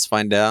he does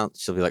find out,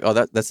 she'll be like, oh,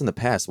 that's in the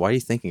past. Why are you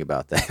thinking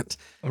about that?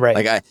 Right.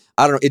 Like, I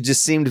don't know. It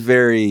just seemed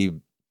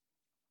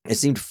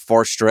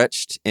far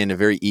stretched in a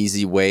very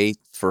easy way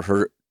for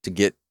her to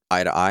get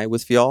eye to eye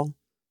with Fial,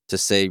 to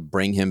say,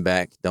 bring him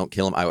back, don't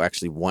kill him. I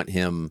actually want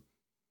him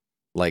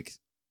like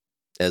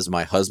as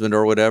my husband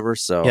or whatever.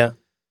 So yeah.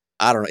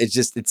 I don't know.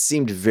 It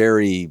seemed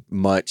very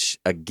much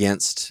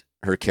against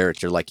her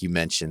character, like you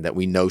mentioned, that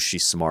we know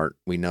she's smart.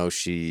 We know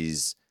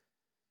she's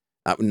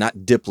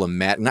not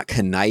diplomat, not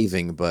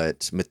conniving,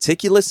 but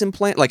meticulous in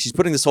plan. Like, she's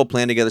putting this whole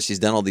plan together. She's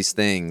done all these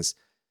things.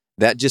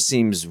 That just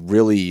seems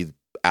really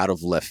out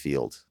of left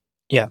field.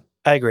 Yeah,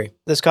 I agree.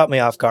 This caught me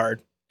off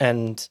guard,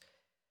 and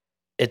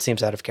it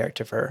seems out of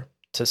character for her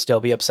to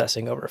still be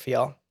obsessing over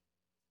Fial.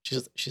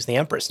 She's the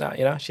Empress now,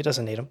 you know? She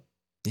doesn't need him.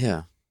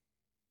 Yeah.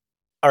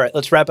 All right,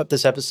 let's wrap up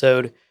this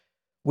episode.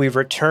 We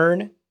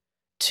return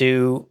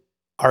to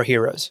our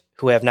heroes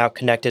who have now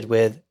connected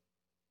with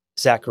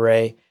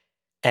Zachary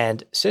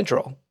and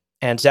Syndrome.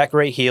 And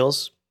Zachary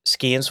heals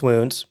Skian's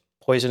wounds.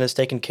 Poison is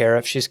taken care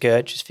of. She's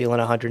good. She's feeling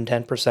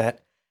 110%.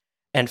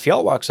 And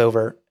Fjall walks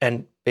over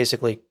and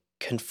basically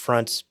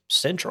confronts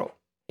Syndrome.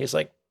 He's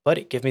like,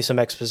 buddy, give me some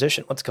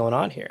exposition. What's going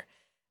on here?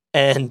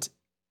 And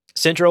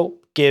Syndrome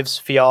gives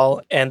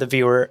Fjall and the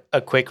viewer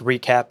a quick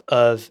recap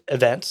of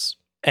events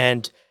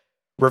and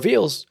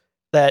reveals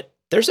that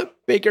there's a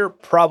bigger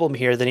problem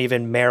here than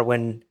even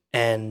Merwin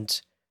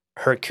and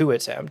her coup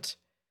attempt,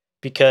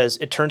 because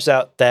it turns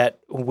out that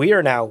we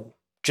are now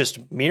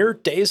just mere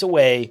days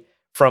away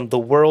from the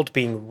world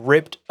being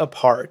ripped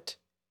apart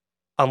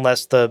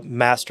unless the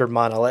master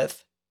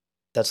monolith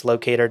that's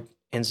located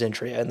in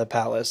Zentria in the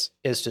palace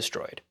is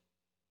destroyed.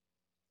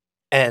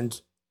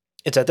 And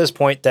it's at this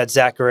point that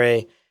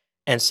Zachary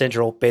and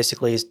Syndrome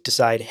basically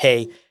decide,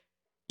 hey,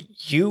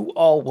 you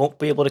all won't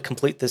be able to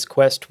complete this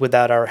quest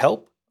without our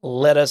help.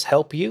 Let us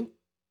help you.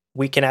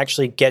 We can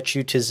actually get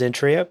you to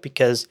Zentria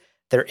because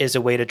there is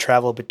a way to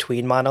travel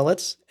between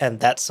monoliths, and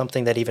that's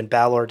something that even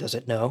Balor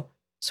doesn't know.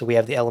 So we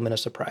have the element of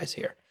surprise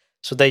here.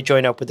 So they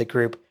join up with the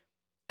group,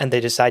 and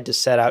they decide to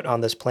set out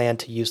on this plan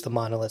to use the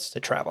monoliths to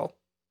travel.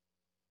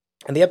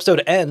 And the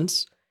episode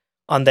ends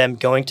on them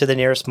going to the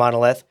nearest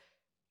monolith,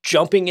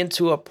 jumping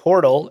into a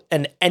portal,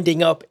 and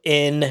ending up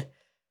in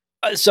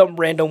some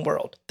random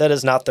world that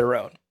is not their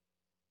own.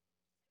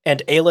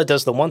 And Ayla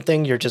does the one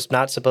thing you're just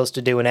not supposed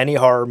to do in any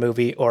horror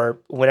movie or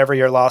whenever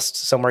you're lost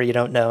somewhere you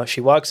don't know. She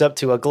walks up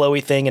to a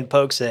glowy thing and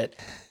pokes it.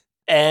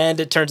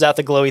 And it turns out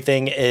the glowy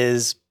thing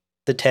is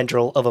the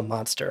tendril of a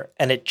monster.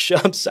 And it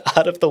jumps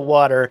out of the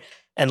water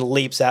and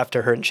leaps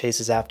after her and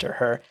chases after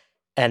her.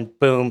 And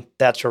boom,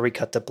 that's where we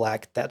cut to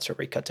black. That's where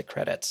we cut to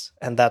credits.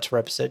 And that's where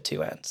episode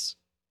 2 ends.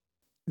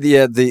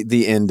 Yeah,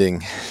 the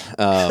ending.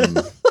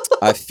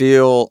 I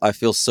feel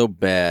so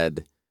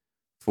bad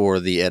for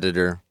the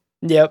editor.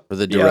 Yep. For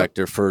the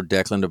director, for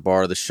Declan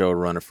DeBar, the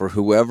showrunner, for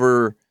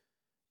whoever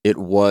it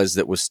was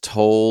that was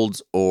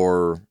told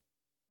or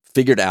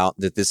figured out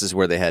that this is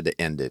where they had to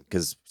end it.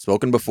 Because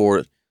spoken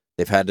before,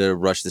 they've had to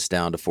rush this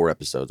down to 4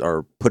 episodes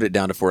or put it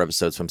down to 4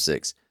 episodes from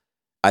 6.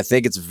 I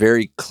think it's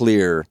very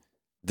clear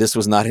this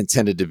was not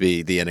intended to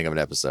be the ending of an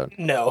episode.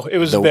 No, it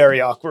was very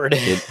awkward.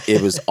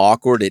 It was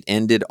awkward. It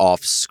ended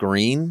off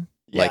screen.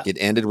 Yeah. Like it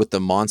ended with the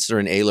monster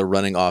and Ayla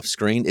running off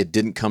screen. It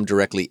didn't come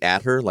directly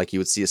at her. Like you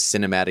would see a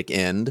cinematic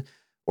end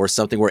or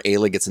something where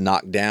Ayla gets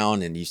knocked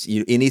down and you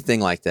see anything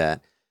like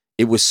that.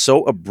 It was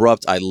so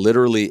abrupt. I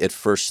literally at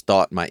first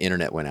thought my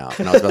internet went out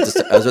and I was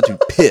about to be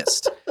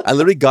pissed. I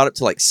literally got it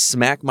to like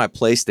smack my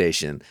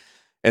PlayStation.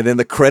 And then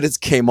the credits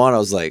came on. I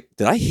was like,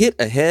 did I hit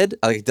ahead?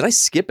 Like, did I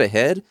skip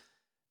ahead?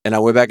 And I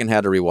went back and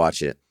had to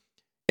rewatch it.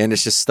 And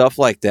it's just stuff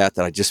like that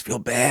I just feel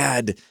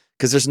bad.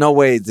 Because there's no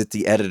way that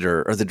the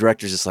editor or the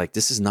director's just like,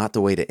 this is not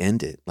the way to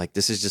end it. Like,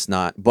 this is just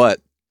not. But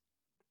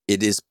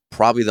it is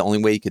probably the only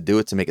way you could do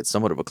it to make it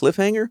somewhat of a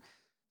cliffhanger.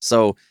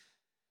 So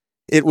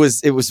it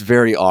was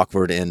very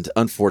awkward and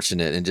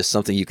unfortunate and just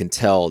something you can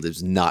tell it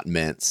was not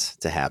meant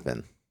to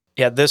happen.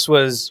 Yeah,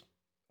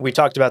 we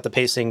talked about the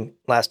pacing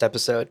last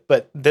episode,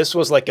 but this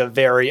was like a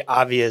very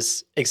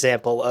obvious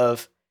example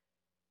of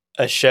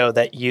a show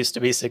that used to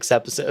be 6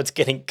 episodes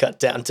getting cut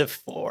down to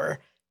 4.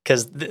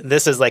 Because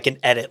this is like an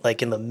edit,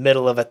 like in the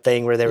middle of a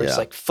thing where they were just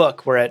like,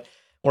 "Fuck, we're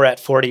at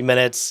 40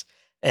 minutes,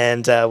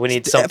 and we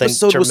need something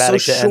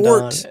dramatic to end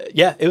on."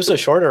 Yeah, it was a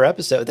shorter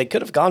episode. They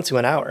could have gone to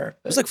an hour.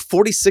 It was like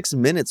 46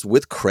 minutes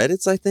with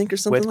credits, I think, or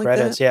something with like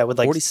credits, that. Yeah, with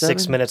like 47?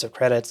 6 minutes of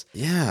credits.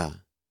 Yeah,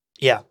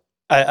 yeah,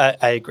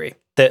 I agree.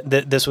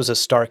 This was a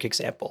stark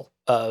example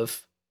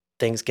of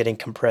things getting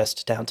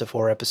compressed down to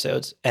 4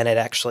 episodes, and it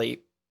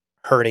actually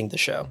hurting the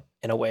show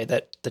in a way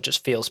that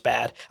just feels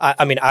bad.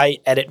 I mean, I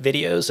edit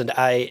videos and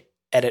I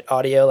edit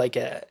audio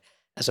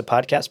as a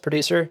podcast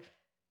producer.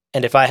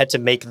 And if I had to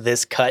make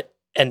this cut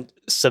and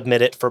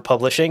submit it for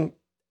publishing,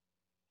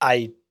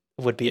 I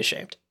would be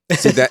ashamed.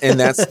 See that, and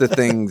that's the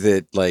thing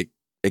that, like,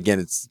 again,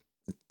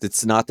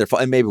 it's not their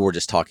fault. And maybe we're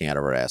just talking out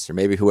of our ass, or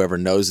maybe whoever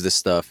knows this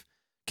stuff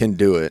can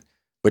do it.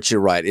 But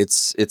you're right.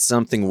 It's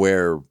something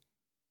where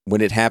when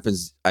it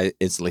happens, I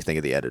instantly think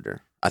of the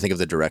editor. I think of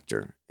the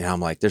director, and I'm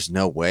like, there's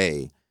no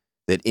way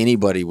that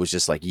anybody was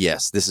just like,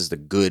 yes, this is a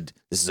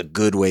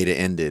good way to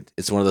end it.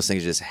 It's one of those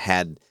things that just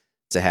had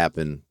to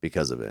happen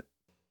because of it.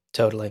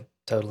 Totally.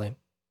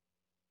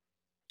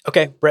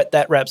 Okay, Brett,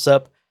 that wraps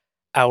up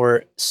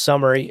our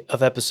summary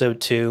of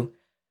episode 2.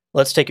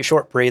 Let's take a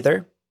short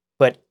breather,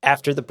 but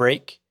after the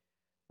break,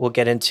 we'll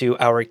get into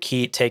our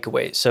key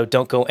takeaways. So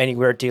don't go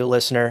anywhere, dear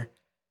listener.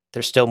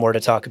 There's still more to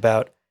talk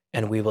about,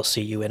 and we will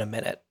see you in a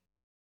minute.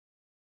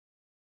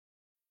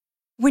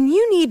 When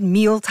you need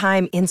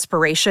mealtime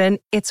inspiration,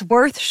 it's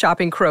worth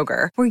shopping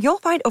Kroger, where you'll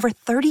find over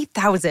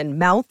 30,000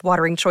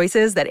 mouth-watering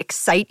choices that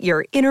excite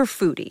your inner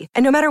foodie.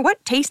 And no matter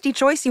what tasty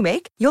choice you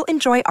make, you'll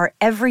enjoy our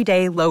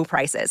everyday low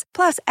prices,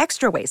 plus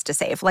extra ways to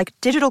save, like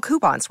digital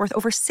coupons worth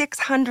over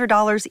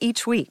 $600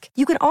 each week.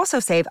 You can also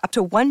save up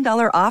to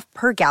 $1 off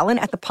per gallon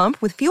at the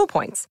pump with fuel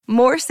points.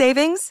 More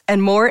savings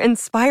and more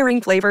inspiring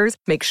flavors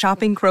make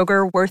shopping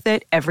Kroger worth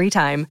it every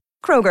time.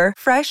 Kroger,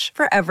 fresh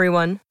for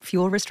everyone.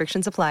 Fuel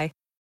restrictions apply.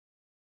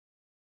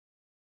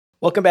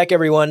 Welcome back,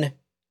 everyone.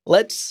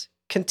 Let's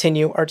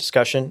continue our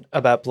discussion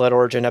about Blood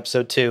Origin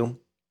Episode 2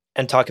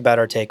 and talk about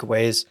our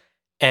takeaways.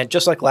 And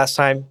just like last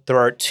time, there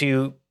are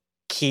two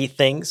key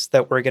things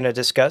that we're going to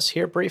discuss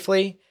here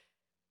briefly.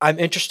 I'm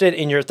interested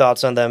in your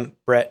thoughts on them,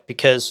 Brett,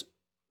 because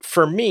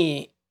for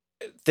me,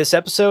 this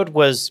episode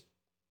was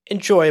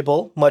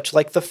enjoyable, much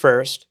like the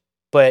first,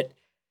 but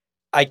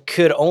I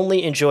could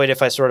only enjoy it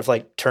if I sort of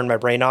like turned my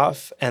brain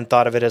off and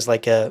thought of it as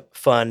like a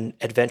fun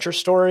adventure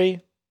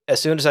story. As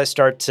soon as I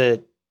start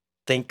to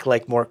think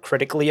like more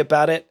critically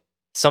about it,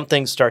 some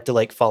things start to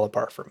like fall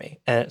apart for me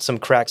and some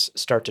cracks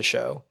start to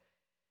show.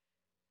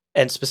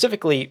 And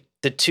specifically,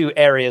 the two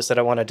areas that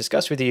I want to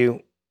discuss with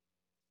you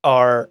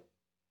are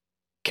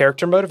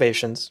character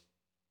motivations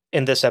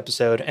in this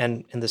episode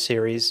and in the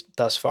series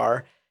thus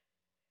far,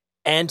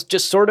 and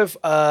just sort of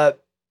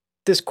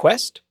this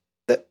quest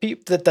that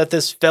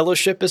this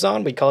fellowship is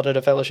on. We called it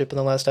a fellowship in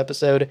the last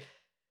episode,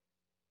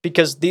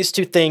 because these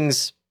two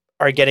things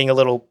are getting a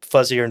little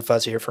fuzzier and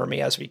fuzzier for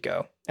me as we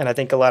go. And I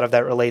think a lot of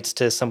that relates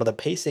to some of the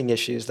pacing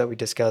issues that we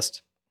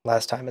discussed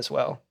last time as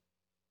well.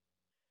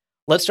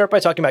 Let's start by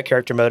talking about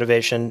character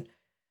motivation.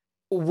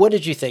 What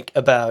did you think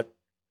about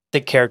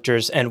the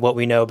characters and what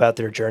we know about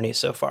their journey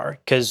so far?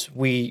 Because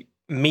we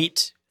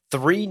meet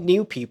 3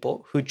 new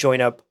people who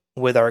join up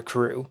with our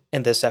crew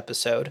in this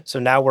episode. So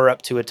now we're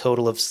up to a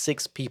total of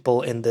 6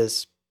 people in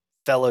this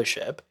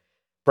fellowship.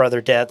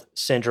 Brother Death,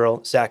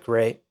 Syndril,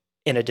 Zachary,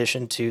 in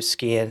addition to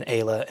Skian,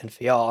 Ayla, and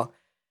Fial.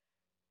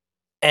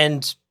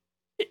 And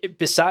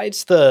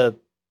besides the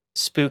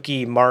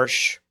spooky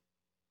marsh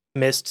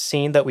mist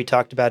scene that we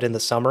talked about in the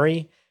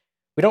summary,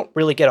 we don't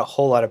really get a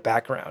whole lot of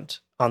background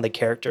on the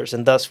characters.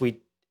 And thus we,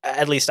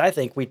 at least I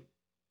think, we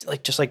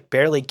just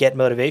barely get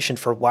motivation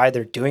for why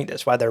they're doing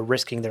this, why they're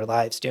risking their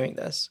lives doing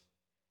this.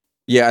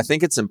 Yeah, I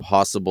think it's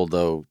impossible,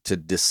 though, to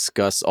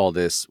discuss all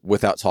this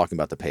without talking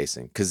about the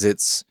pacing.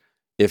 Because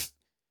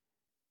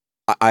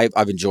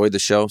I've enjoyed the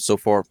show so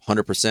far,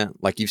 100%.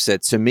 Like you've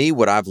said, to me,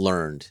 what I've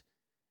learned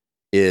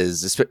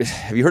is,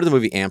 have you heard of the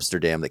movie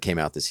Amsterdam that came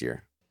out this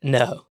year?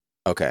 No.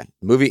 Okay.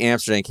 The movie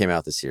Amsterdam came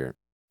out this year.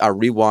 I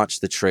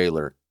rewatched the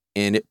trailer,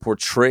 and it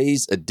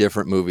portrays a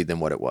different movie than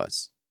what it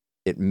was.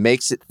 It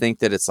makes it think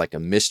that it's like a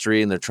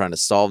mystery and they're trying to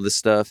solve this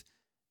stuff.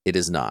 It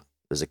is not.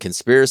 There's a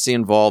conspiracy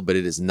involved, but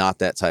it is not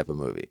that type of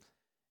movie.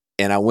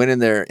 And I went in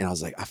there and I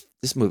was like,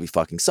 this movie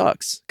fucking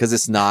sucks, because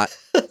it's not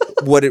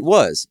what it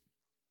was.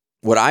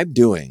 What I'm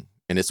doing,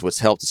 and it's what's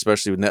helped,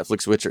 especially with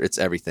Netflix Witcher, it's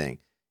everything,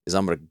 is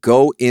I'm going to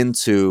go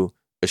into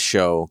a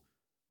show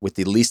with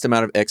the least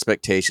amount of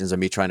expectations of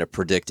me trying to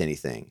predict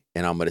anything.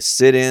 And I'm going to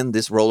sit in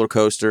this roller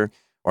coaster,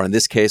 or in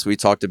this case, we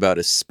talked about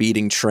a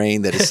speeding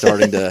train that is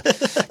starting to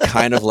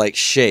kind of like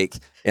shake.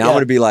 And I'm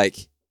going to be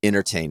like,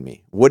 entertain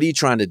me. What are you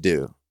trying to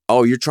do?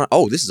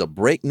 This is a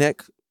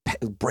breakneck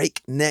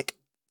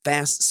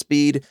fast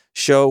speed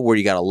show where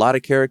you got a lot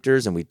of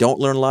characters and we don't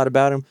learn a lot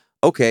about them.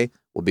 Okay,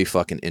 will be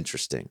fucking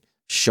interesting.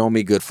 Show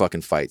me good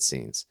fucking fight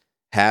scenes.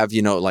 Have,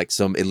 like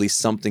at least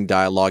something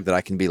dialogue that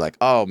I can be like,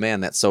 oh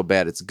man, that's so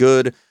bad it's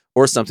good,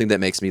 or something that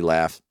makes me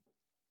laugh.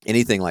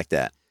 Anything like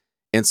that.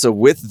 And so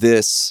with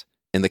this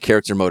and the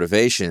character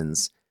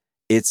motivations,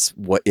 it's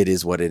what it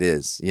is,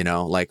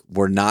 like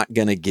we're not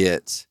going to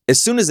get, as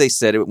soon as they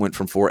said it went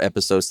from 4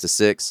 episodes to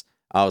 6,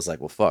 I was like,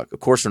 well, fuck, of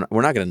course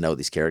we're not going to know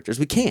these characters.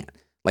 We can't.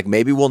 Like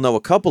maybe we'll know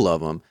a couple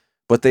of them,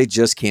 but they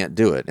just can't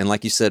do it. And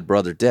like you said,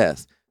 Brother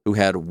Death, who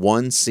had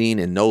one scene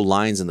and no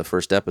lines in the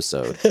first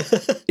episode,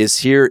 is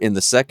here in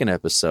the second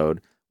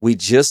episode. We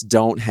just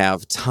don't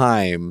have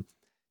time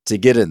to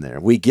get in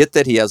there. We get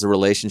that he has a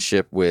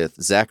relationship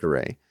with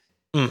Zachary,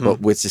 but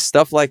with just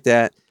stuff like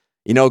that,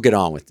 get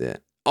on with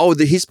it. Oh,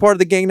 he's part of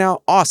the gang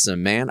now?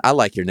 Awesome, man. I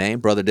like your name.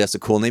 Brother Death's a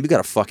cool name. You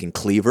got a fucking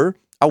cleaver.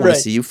 I want to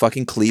see you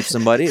fucking cleave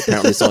somebody.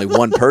 Apparently it's only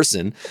one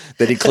person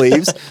that he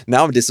cleaves.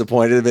 Now I'm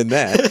disappointed in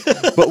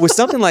that. But with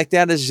something like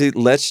that,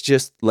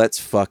 let's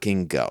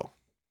fucking go.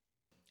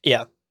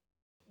 Yeah.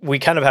 We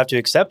kind of have to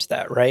accept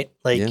that, right?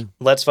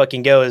 Let's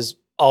fucking go is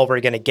all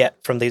we're going to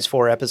get from these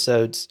 4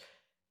 episodes.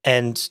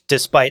 And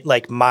despite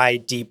my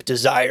deep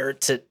desire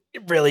to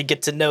really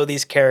get to know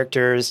these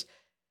characters,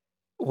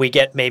 we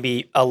get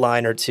maybe a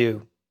line or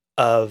two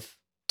of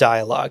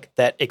dialogue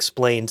that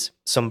explains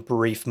some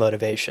brief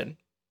motivation.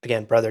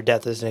 Again, Brother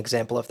Death is an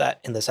example of that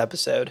in this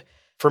episode.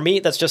 For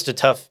me, that's just a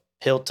tough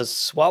pill to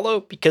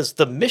swallow, because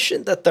the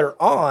mission that they're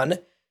on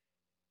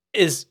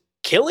is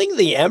killing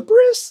the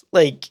Empress.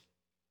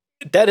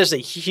 That is a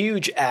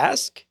huge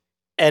ask.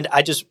 And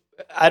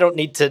I don't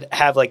need to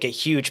have like a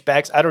huge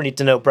I don't need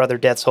to know Brother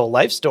Death's whole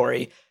life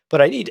story,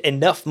 but I need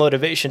enough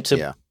motivation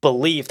to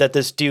believe that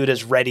this dude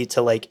is ready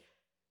to, like,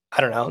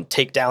 I don't know,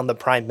 take down the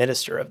prime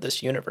minister of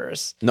this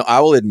universe. No, I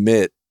will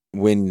admit,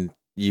 when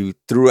you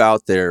threw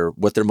out there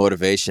what their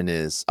motivation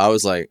is, I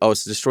was like, oh,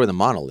 it's to destroy the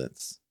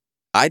monoliths.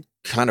 I'd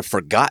kind of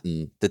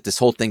forgotten that this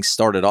whole thing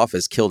started off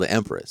as kill the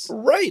Empress.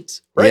 Right.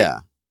 Yeah.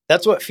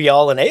 That's what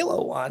Fial and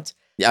Ayla want.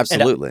 Yeah,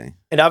 absolutely.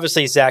 And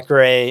obviously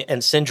Zachary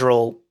and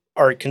Sindril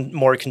are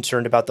more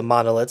concerned about the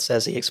monoliths,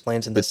 as he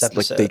explains in this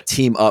episode. Like they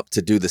team up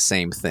to do the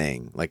same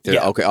thing. Like,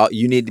 they're okay,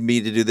 you need me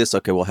to do this?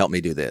 Okay, well, help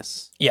me do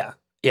this. Yeah,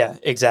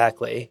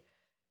 exactly.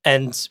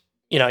 And,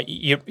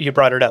 you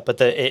brought it up, but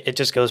it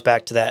just goes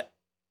back to that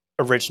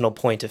original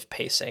point of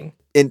pacing.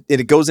 And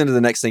it goes into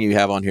the next thing you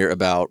have on here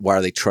about why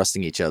are they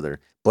trusting each other.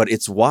 But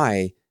it's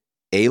why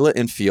Ayla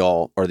and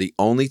Fial are the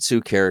only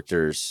two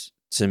characters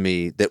to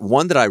me that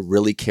I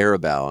really care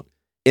about.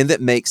 And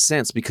that makes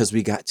sense because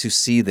we got to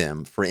see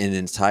them for an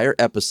entire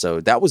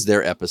episode. That was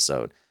their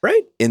episode.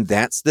 Right. And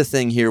that's the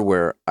thing here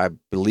where I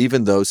believe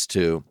in those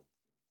two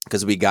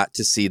because we got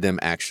to see them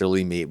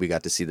actually meet. We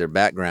got to see their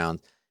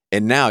background.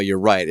 And now you're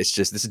right. It's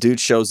just this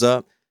dude shows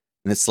up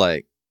and it's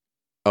like,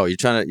 oh, you're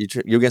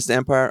against the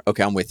Empire?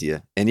 Okay, I'm with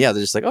you. And yeah,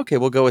 they're just like, okay,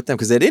 we'll go with them.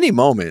 Because at any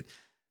moment,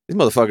 these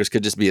motherfuckers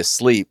could just be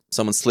asleep.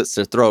 Someone slits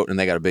their throat and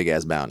they got a big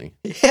ass bounty.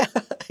 Yeah,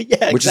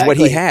 exactly. Which is what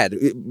he had.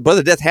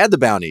 Brother Death had the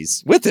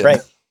bounties with him.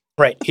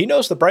 Right. He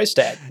knows the price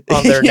tag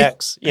on their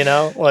necks,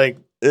 like,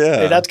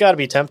 that's got to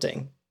be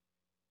tempting.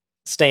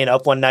 Staying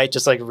up one night,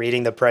 just like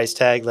reading the price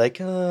tag,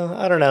 like,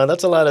 I don't know,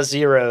 that's a lot of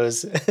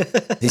zeros.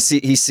 He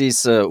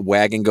sees a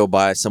wagon go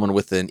by, someone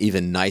with an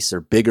even nicer,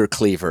 bigger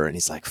cleaver, and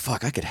he's like,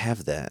 fuck, I could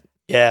have that.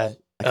 Yeah.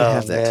 I could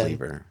have that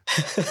cleaver.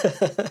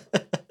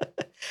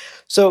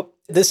 So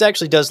this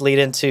actually does lead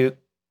into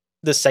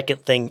the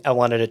second thing I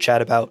wanted to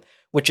chat about,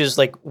 which is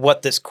like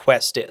what this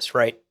quest is,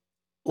 right?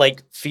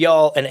 Like,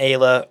 Fial and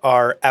Ayla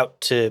are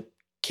out to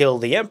kill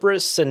the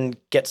Empress and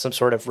get some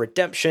sort of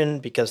redemption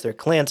because their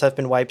clans have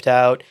been wiped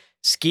out.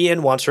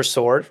 Skian wants her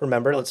sword.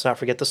 Remember, let's not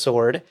forget the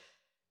sword.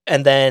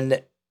 And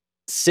then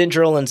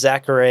Sindril and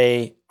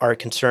Zachary are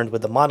concerned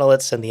with the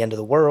monoliths and the end of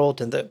the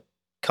world and the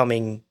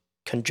coming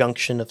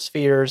conjunction of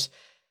spheres.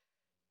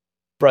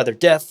 Brother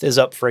Death is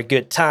up for a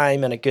good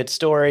time and a good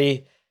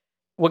story.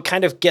 What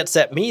kind of gets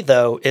at me,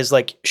 though, is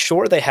like,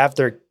 sure, they have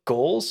their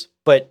goals,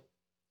 but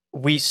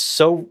we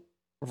so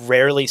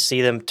rarely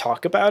see them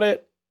talk about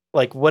it.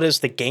 Like, what is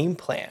the game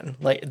plan?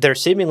 Like, they're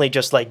seemingly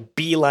just like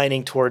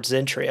beelining towards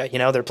Zentria.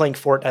 They're playing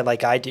Fortnite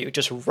like I do.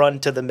 Just run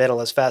to the middle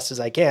as fast as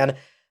I can.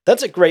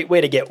 That's a great way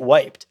to get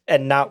wiped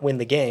and not win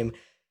the game.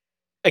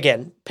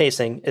 Again,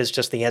 pacing is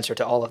just the answer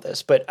to all of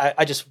this. But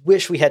I just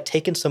wish we had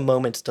taken some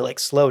moments to like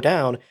slow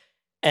down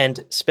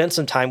and spend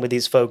some time with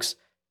these folks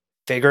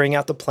figuring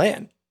out the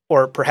plan.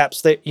 Or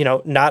perhaps they,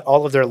 not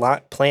all of their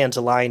plans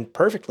align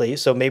perfectly.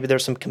 So maybe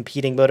there's some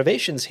competing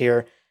motivations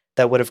here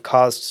that would have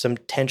caused some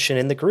tension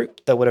in the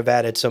group, that would have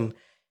added some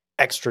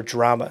extra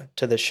drama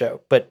to the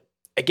show. But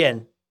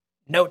again,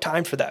 no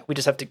time for that. We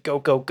just have to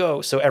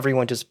go. So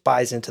everyone just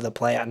buys into the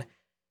plan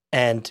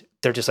and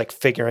they're just like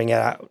figuring it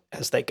out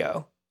as they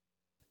go.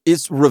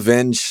 It's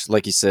revenge,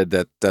 like you said,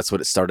 that's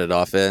what it started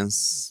off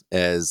as,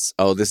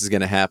 oh, this is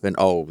going to happen.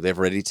 Oh, they've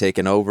already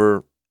taken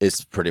over.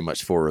 It's pretty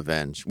much for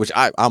revenge, which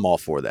I'm all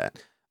for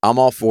that. I'm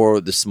all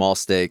for the small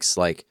stakes,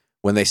 like,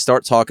 when they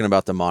start talking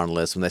about the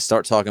monoliths, when they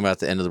start talking about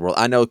the end of the world,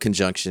 I know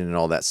conjunction and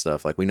all that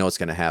stuff. Like, we know it's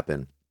going to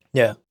happen.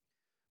 Yeah.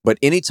 But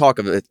any talk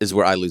of it is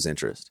where I lose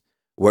interest,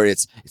 where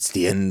it's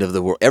the end of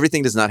the world.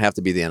 Everything does not have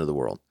to be the end of the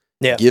world.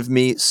 Yeah. Give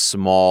me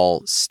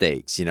small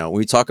stakes. When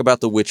we talk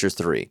about The Witcher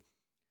 3,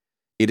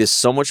 it is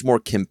so much more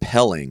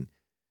compelling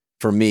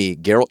for me,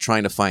 Geralt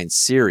trying to find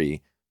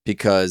Ciri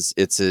because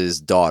it's his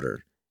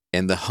daughter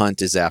and the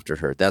hunt is after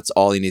her. That's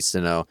all he needs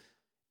to know.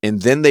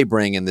 And then they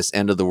bring in this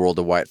end of the world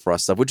of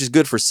Whitefrost stuff, which is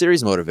good for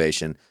Ciri's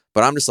motivation.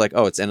 But I'm just like,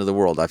 oh, it's end of the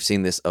world. I've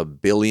seen this a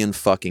billion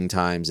fucking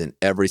times in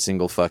every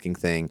single fucking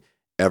thing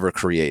ever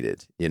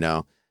created.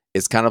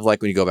 It's kind of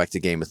like when you go back to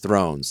Game of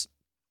Thrones.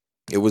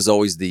 It was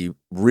always the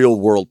real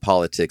world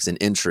politics and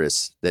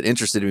interests that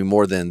interested me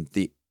more than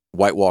the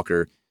White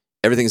Walker.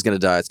 Everything's going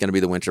to die. It's going to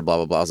be the winter, blah,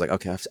 blah, blah. I was like,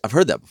 okay, I've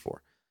heard that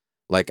before.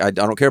 Like, I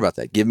don't care about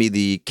that. Give me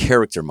the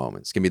character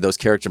moments. Give me those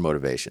character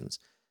motivations.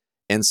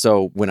 And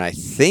so when I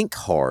think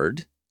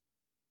hard,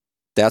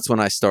 that's when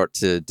I start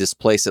to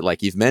displace it,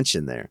 like you've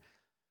mentioned there.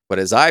 But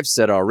as I've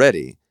said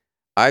already,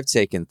 I've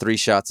taken 3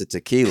 shots of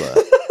tequila.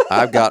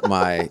 I've got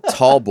my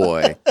tall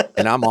boy,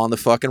 and I'm on the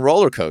fucking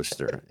roller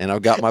coaster. And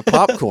I've got my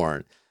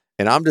popcorn.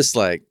 And I'm just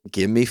like,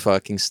 give me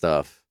fucking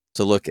stuff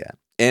to look at.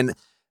 And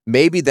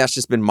maybe that's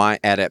just been my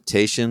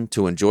adaptation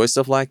to enjoy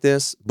stuff like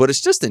this. But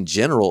it's just in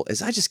general,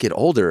 as I just get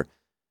older,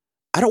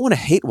 I don't want to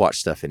hate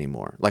watch stuff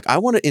anymore. Like, I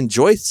want to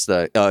enjoy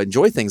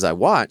things I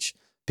watch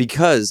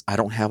because I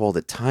don't have all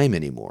the time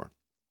anymore.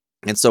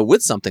 And so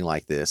with something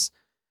like this,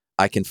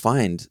 I can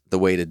find the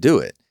way to do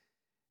it.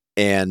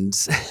 And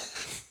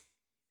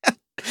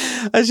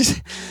I'm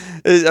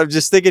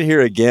just thinking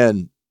here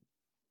again,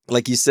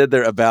 like you said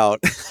there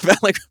about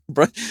like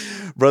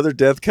Brother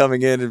Death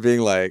coming in and being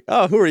like,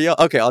 "Oh, who are you?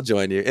 Okay, I'll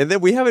join you." And then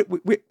we have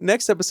it.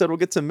 Next episode, we'll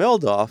get to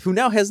Meldoff, who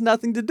now has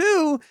nothing to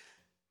do,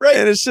 Right.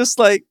 and it's just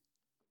like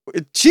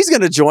she's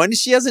gonna join.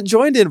 She hasn't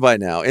joined in by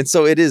now, and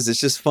so it is. It's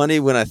just funny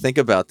when I think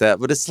about that.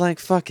 But it's like,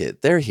 fuck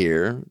it, they're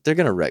here. They're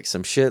gonna wreck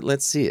some shit.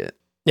 Let's see it.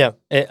 Yeah.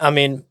 I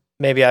mean,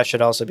 maybe I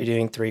should also be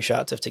doing 3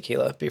 shots of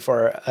tequila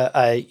before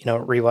I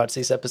rewatch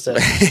these episodes.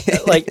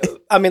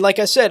 Like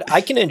I said,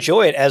 I can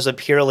enjoy it as a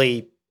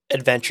purely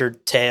adventure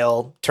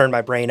tale, turn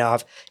my brain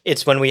off.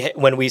 It's when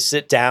we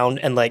sit down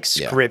and like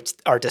script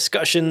our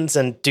discussions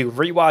and do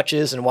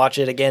rewatches and watch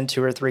it again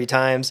 2 or 3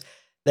 times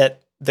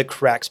that the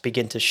cracks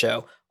begin to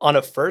show. On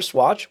a first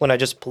watch, when I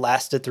just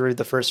blasted through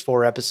the first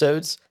 4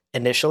 episodes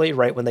initially,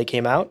 right when they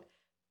came out,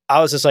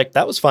 I was just like,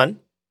 that was fun.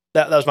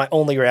 That was my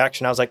only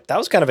reaction. I was like, that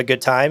was kind of a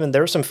good time, and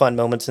there were some fun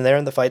moments in there,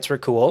 and the fights were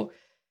cool.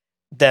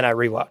 Then I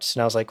rewatched,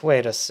 and I was like,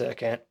 wait a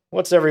second.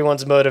 What's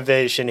everyone's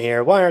motivation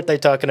here? Why aren't they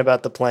talking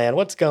about the plan?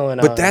 What's going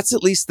on? But that's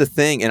at least the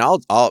thing. And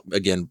I'll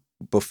again,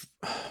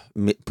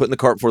 putting the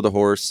cart before the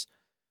horse,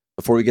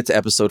 before we get to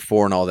episode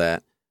 4 and all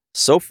that.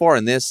 So far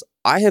in this,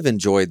 I have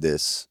enjoyed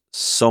this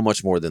so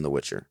much more than The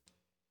Witcher.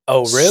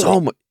 Oh,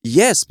 really?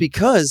 Yes,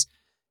 because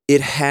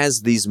it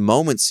has these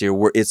moments here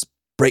where it's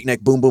breakneck,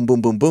 boom, boom,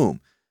 boom, boom,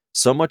 boom.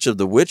 So much of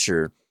The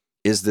Witcher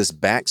is this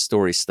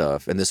backstory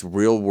stuff and this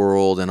real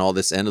world and all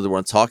this end of the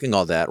world, talking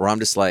all that, where I'm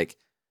just like,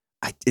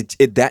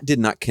 that did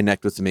not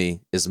connect with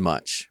me as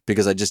much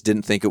because I just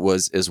didn't think it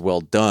was as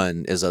well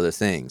done as other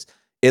things.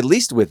 At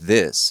least with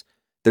this,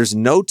 there's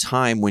no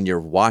time when you're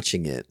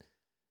watching it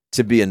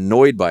to be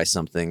annoyed by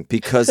something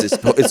because it's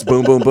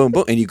boom, boom, boom,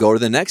 boom, and you go to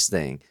the next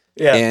thing.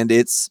 Yeah. And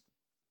it's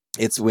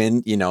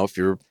when, if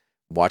you're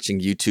watching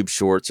YouTube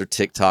shorts or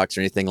TikToks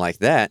or anything like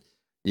that,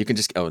 you can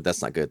just, oh,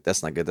 that's not good.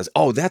 That's not good.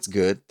 That's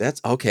good.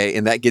 That's okay.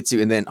 And that gets you.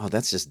 And then, oh,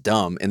 that's just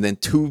dumb. And then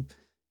two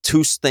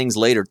things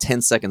later,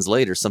 10 seconds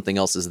later, something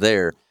else is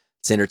there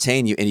to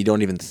entertain you. And you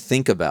don't even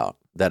think about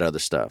that other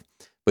stuff.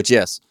 But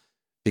yes,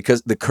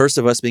 because the curse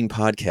of us being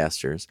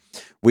podcasters,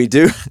 we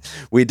do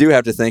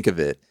have to think of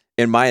it.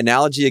 And my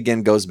analogy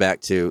again goes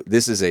back to,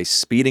 this is a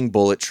speeding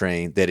bullet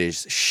train that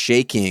is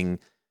shaking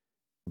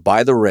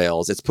by the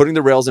rails. It's putting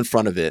the rails in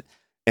front of it.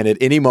 And at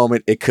any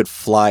moment it could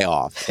fly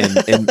off.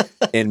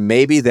 And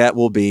maybe that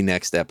will be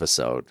next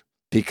episode,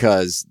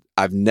 because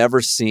I've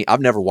never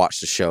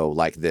watched a show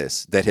like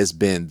this that has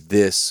been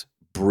this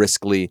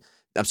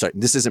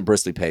this isn't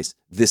briskly paced,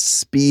 this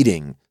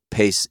speeding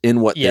pace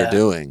in what they're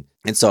doing.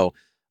 And so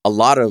a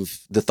lot of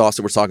the thoughts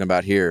that we're talking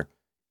about here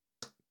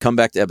come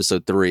back to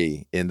episode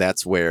 3. And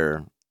that's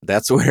where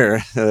that's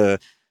where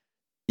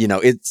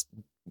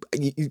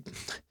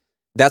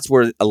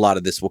a lot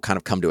of this will kind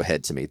of come to a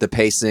head to me. The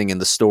pacing and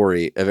the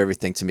story of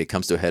everything to me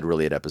comes to a head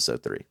really at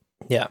episode 3.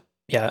 Yeah.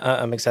 Yeah.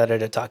 I'm excited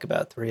to talk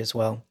about 3 as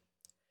well.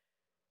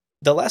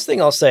 The last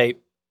thing I'll say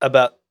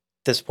about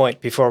this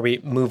point before we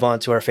move on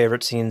to our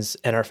favorite scenes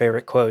and our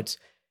favorite quotes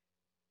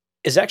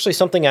is actually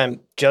something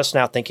I'm just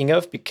now thinking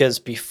of, because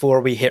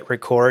before we hit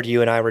record,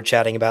 you and I were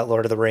chatting about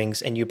Lord of the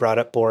Rings and you brought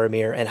up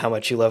Boromir and how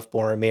much you love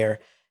Boromir.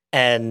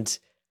 And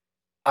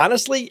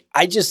honestly,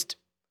 I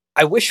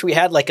wish we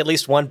had like at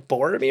least one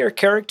Boromir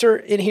character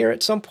in here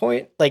at some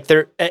point. Like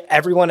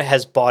everyone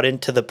has bought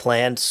into the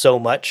plan so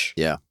much.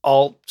 Yeah.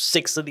 All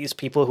 6 of these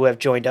people who have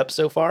joined up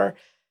so far.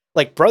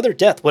 Like Brother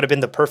Death would have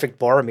been the perfect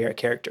Boromir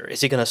character.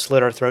 Is he going to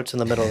slit our throats in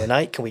the middle of the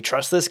night? Can we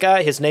trust this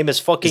guy? His name is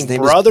fucking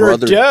Brother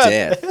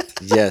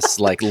Death. Yes.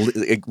 Like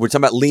we're talking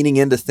about leaning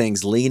into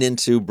things, lean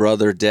into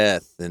Brother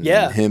Death and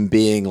him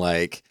being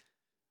like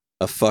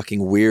a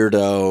fucking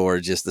weirdo or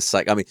just the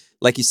psych. I mean,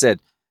 like you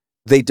said,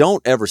 they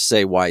don't ever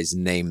say why he's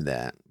named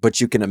that, but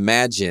you can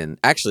imagine,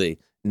 actually,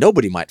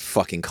 nobody might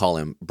fucking call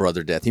him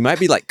Brother Death. He might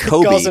be like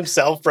Kobe. He calls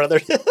himself Brother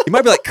Death. He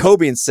might be like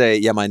Kobe and say,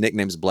 yeah, my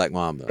nickname's Black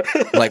Mamba.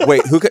 Like,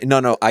 wait,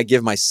 no, I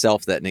give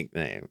myself that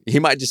nickname. He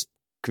might just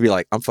be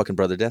like, I'm fucking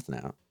Brother Death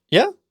now.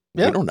 Yeah.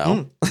 Yeah. We don't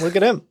know. Look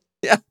at him.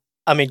 Yeah.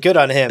 I mean, good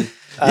on him.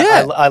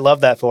 Yeah. I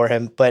love that for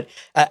him. But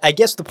I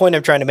guess the point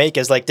I'm trying to make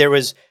is like there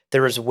was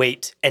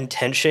weight and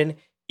tension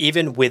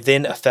even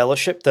within a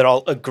fellowship that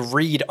all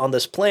agreed on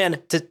this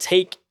plan to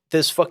take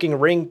this fucking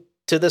ring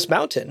to this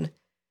mountain.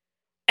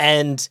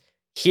 And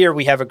here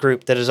we have a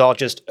group that is all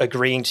just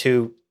agreeing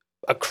to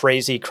a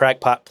crazy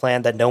crackpot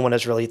plan that no one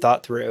has really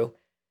thought through.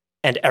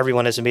 And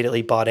everyone is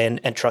immediately bought in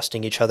and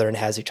trusting each other and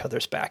has each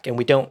other's back. And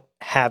we don't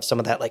have some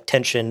of that like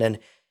tension and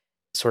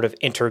sort of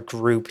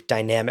intergroup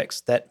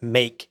dynamics that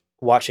make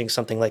watching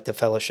something like The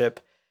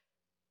Fellowship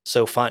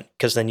so fun,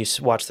 because then you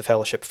watch The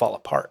Fellowship fall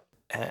apart.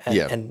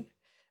 And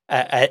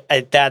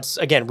that's,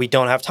 again, we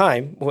don't have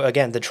time.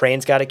 Again, the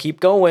train's got to keep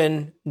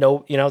going.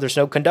 No, there's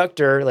no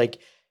conductor. Like,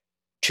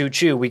 choo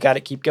choo, we got to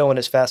keep going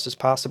as fast as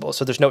possible.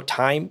 So there's no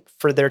time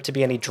for there to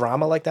be any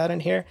drama like that in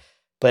here.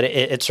 But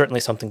it's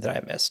certainly something that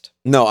I missed.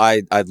 No,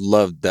 I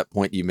loved that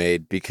point you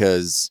made,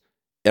 because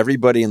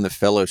everybody in the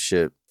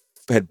Fellowship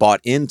had bought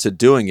into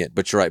doing it.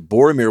 But you're right,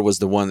 Boromir was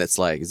the one that's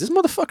like, is this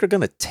motherfucker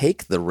going to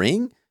take the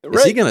ring?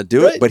 Is he going to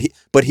do it?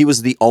 But he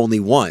was the only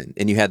one,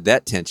 and you had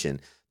that tension.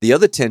 The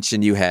other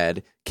tension you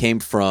had came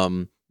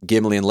from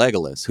Gimli and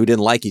Legolas, who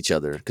didn't like each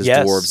other because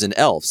dwarves and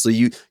elves. So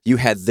you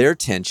had their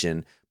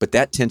tension, but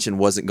that tension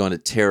wasn't going to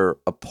tear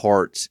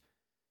apart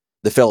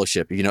the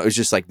Fellowship. You know, it was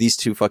just like these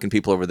two fucking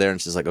people over there, and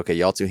it's just like, okay,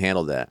 y'all two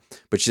handle that.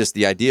 But just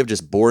the idea of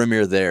just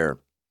Boromir there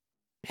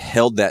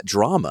held that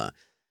drama.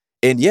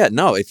 And yeah,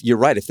 no, if you're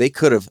right, if they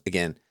could have,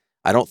 again,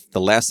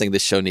 the last thing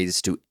this show needs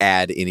is to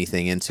add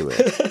anything into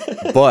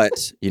it.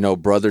 But, you know,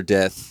 Brother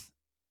Death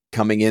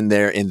coming in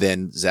there, and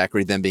then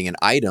Zachary then being an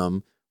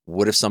item.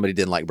 What if somebody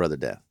didn't like Brother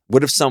Death?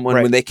 What if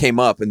someone, when they came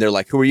up and they're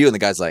like, who are you? And the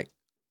guy's like,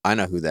 I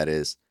know who that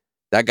is.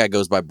 That guy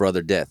goes by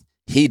Brother Death.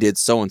 He did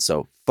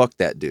so-and-so. Fuck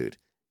that dude.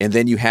 And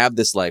then you have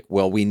this like,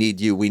 well, we need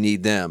you. We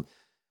need them.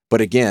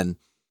 But again,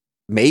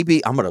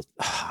 maybe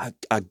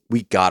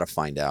we got to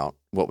find out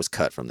what was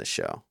cut from this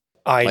show.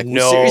 I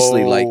know.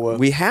 Seriously, like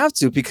we have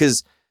to,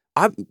 because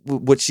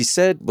what she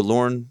said, what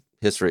Lauren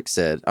Hissrich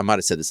said, I might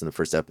have said this in the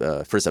first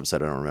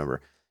episode, I don't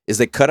remember, is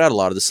they cut out a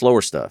lot of the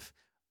slower stuff.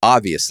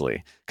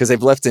 Obviously, because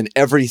they've left in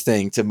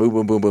everything to boom,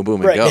 boom, boom, boom,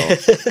 boom, and go.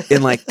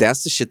 And like,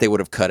 that's the shit they would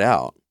have cut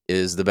out,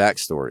 is the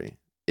backstory,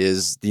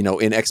 is, you know,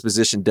 in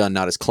exposition done,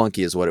 not as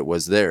clunky as what it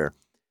was there.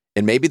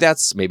 And maybe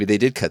they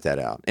did cut that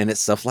out. And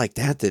it's stuff like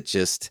that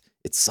just,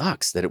 it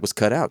sucks that it was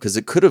cut out, because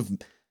it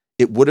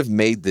would have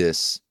made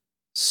this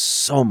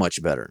so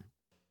much better.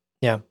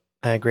 Yeah,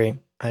 I agree.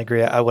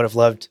 I would have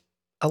loved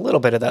a little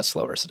bit of that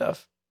slower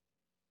stuff.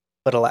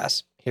 But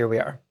alas, here we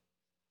are.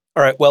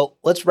 All right, well,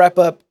 let's wrap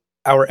up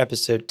our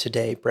episode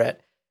today,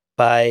 Brett,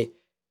 by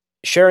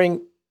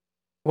sharing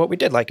what we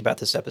did like about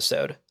this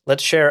episode.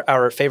 Let's share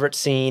our favorite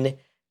scene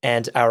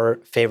and our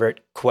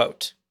favorite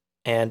quote.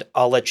 And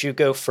I'll let you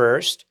go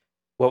first.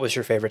 What was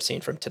your favorite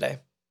scene from today?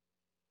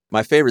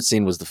 My favorite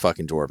scene was the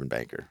fucking Dwarven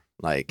banker.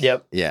 Like,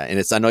 yep. Yeah.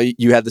 And I know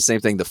you had the same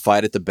thing, the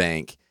fight at the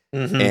bank.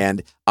 Mm-hmm.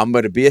 And I'm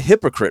going to be a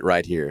hypocrite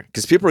right here,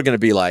 because people are going to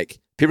be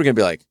like,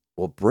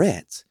 well,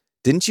 Brett,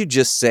 didn't you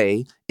just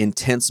say in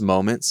tense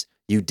moments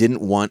you didn't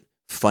want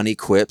funny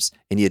quips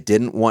and you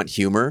didn't want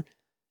humor?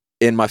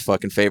 And my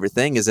fucking favorite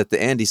thing is at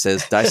the end, he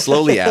says, die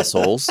slowly,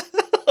 assholes,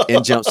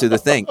 and jumps through the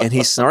thing. And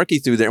he's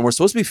snarky through there, and we're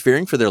supposed to be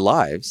fearing for their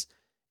lives.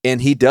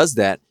 And he does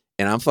that,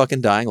 and I'm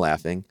fucking dying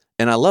laughing,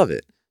 and I love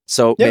it.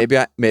 So maybe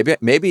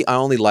I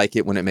only like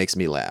it when it makes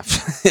me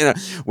laugh, you know,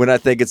 when I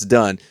think it's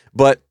done.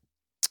 But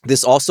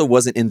this also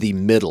wasn't in the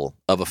middle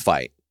of a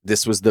fight.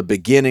 This was the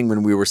beginning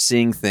when we were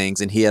seeing things,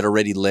 and he had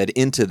already led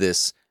into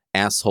this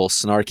asshole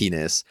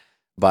snarkiness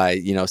by,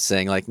 you know,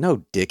 saying like,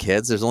 no,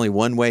 dickheads, there's only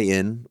one way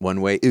in,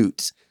 one way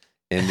out.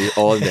 And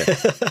all in there.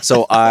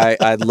 So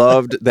I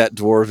loved that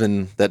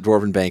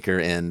dwarven banker,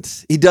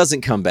 and he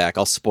doesn't come back.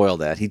 I'll spoil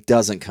that. He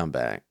doesn't come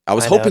back. I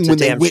was hoping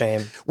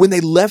when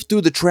they left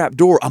through the trap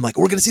door, I'm like,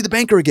 we're gonna see the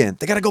banker again.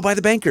 They gotta go by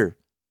the banker.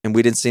 And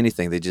we didn't see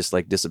anything. They just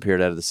like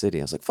disappeared out of the city.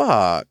 I was like,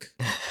 fuck.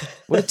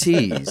 What a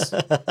tease.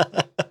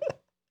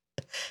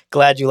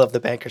 Glad you love the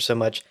banker so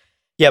much.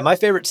 Yeah, my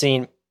favorite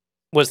scene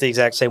was the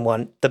exact same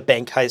one, the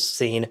bank heist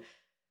scene,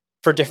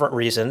 for different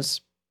reasons.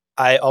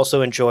 I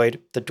also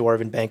enjoyed the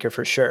Dwarven banker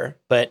for sure,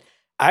 but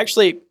I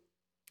actually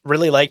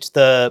really liked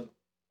the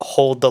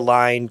hold the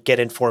line, get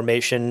in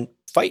formation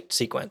fight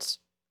sequence.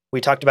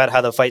 We talked about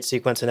how the fight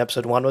sequence in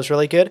episode 1 was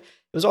really good. It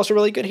was also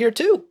really good here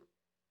too.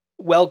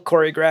 Well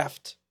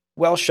choreographed,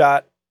 well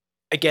shot.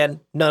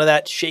 Again, none of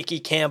that shaky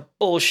cam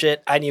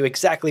bullshit. I knew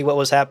exactly what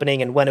was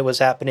happening and when it was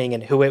happening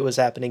and who it was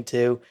happening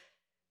to.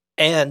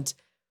 And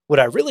what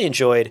I really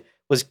enjoyed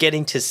was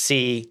getting to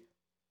see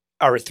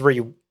our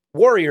 3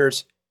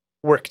 warriors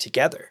work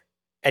together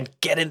and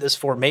get in this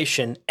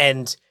formation.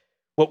 And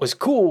what was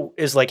cool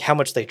is like how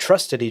much they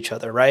trusted each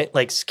other, right?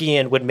 Like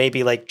Skian would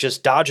maybe like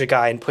just dodge a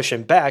guy and push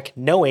him back,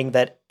 knowing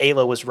that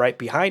Ayla was right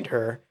behind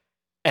her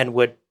and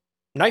would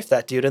knife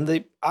that dude in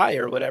the eye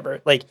or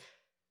whatever. Like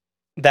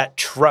that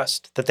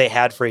trust that they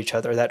had for each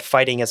other, that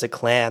fighting as a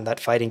clan,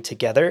 that fighting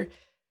together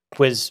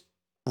was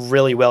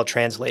really well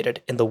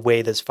translated in the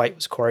way this fight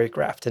was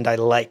choreographed. And I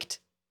liked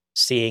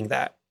seeing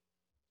that,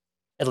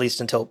 at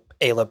least until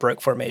Ayla broke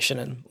formation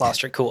and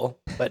lost her cool.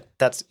 But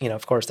that's, you know,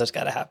 of course, that's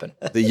got to happen.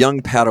 The young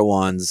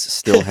Padawans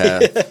still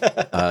have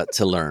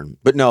to learn.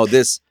 But no,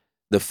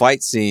 the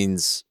fight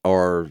scenes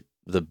are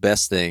the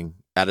best thing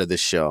out of this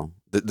show.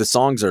 The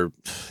songs are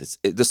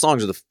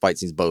the fight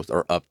scenes both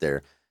are up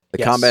there. The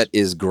combat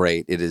is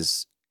great. It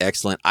is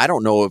excellent. I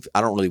don't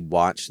really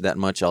watch that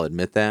much, I'll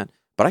admit that.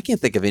 But I can't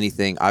think of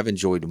anything I've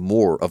enjoyed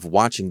more of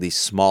watching these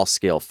small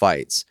scale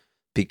fights,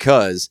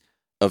 because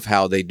of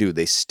how they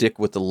stick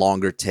with the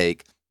longer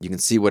take. You can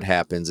see what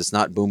happens. It's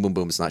not boom, boom,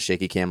 boom. It's not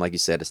shaky cam, like you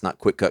said. It's not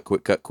quick cut,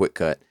 quick cut, quick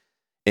cut.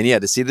 And yeah,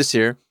 to see this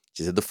here,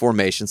 she did the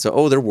formation.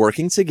 So, they're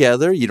working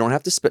together. You don't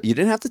have to. You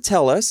didn't have to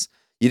tell us.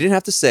 You didn't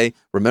have to say,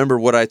 remember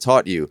what I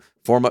taught you.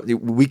 Form up.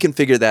 We can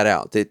figure that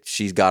out. That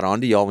she got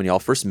onto y'all when y'all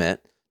first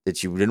met.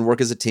 That you didn't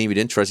work as a team. You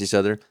didn't trust each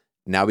other.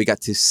 Now we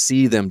got to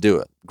see them do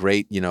it.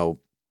 Great,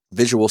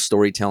 visual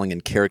storytelling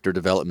and character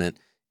development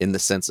in the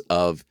sense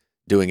of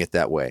doing it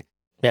that way.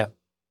 Yeah,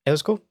 it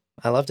was cool.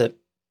 I loved it.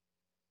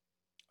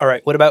 All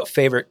right, what about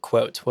favorite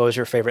quote? What was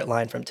your favorite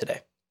line from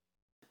today?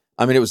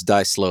 I mean, it was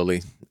die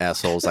slowly,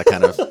 assholes. I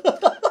kind of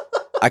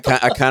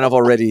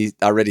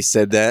already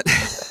said that.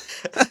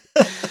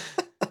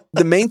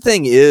 The main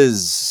thing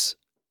is,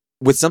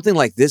 with something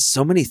like this,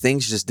 so many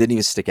things just didn't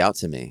even stick out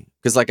to me.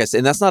 Because like I said,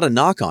 and that's not a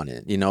knock on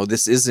it. You know,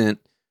 this isn't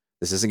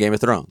Game of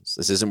Thrones.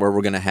 This isn't where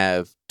we're going to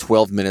have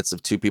 12 minutes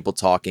of two people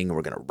talking and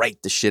we're going to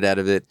write the shit out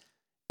of it.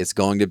 It's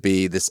going to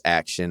be this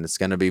action. It's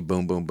going to be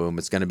boom, boom, boom.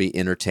 It's going to be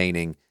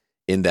entertaining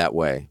in that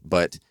way.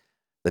 But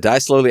the Die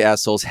Slowly,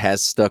 Assholes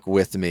has stuck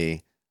with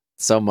me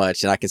so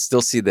much. And I can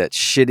still see that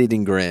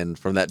shit-eating grin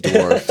from that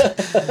dwarf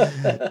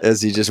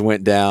as he just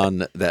went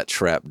down that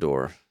trap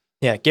door.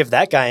 Yeah, give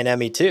that guy an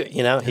Emmy too.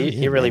 You know,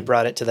 he really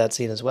brought it to that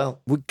scene as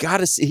well. We got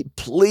to see,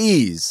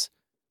 please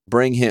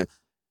bring him.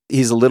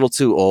 He's a little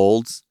too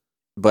old,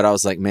 but I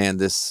was like, man,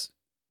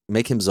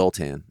 make him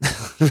Zoltan.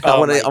 I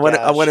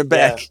want him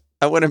back. Yeah.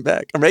 I want him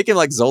back. Or make him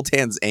like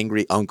Zoltan's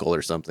angry uncle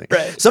or something.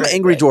 Right, Some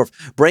angry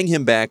dwarf. Bring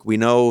him back. We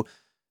know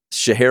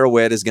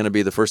Scheherazade is going to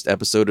be the first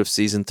episode of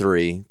season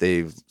 3.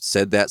 They've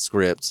said that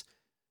script.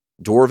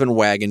 Dwarven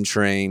Wagon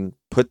Train.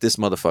 Put this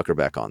motherfucker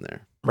back on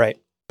there.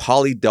 Right.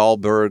 Polly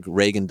Dahlberg,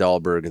 Reagan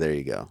Dahlberg. There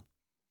you go.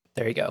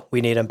 There you go. We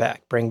need him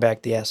back. Bring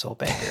back the asshole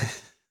banker.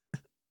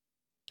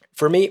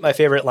 For me, my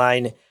favorite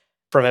line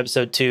from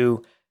episode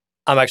 2,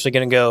 I'm actually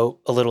going to go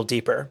a little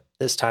deeper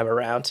this time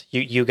around.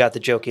 You got the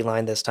jokey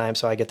line this time,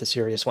 so I get the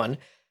serious one.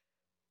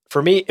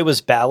 For me, it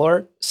was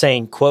Balor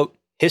saying, quote,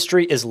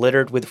 "History is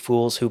littered with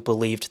fools who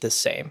believed the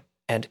same,"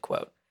 end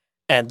quote.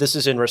 And this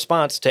is in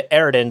response to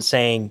Aroden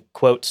saying,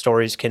 quote,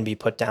 "Stories can be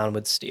put down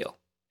with steel,"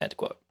 end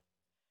quote.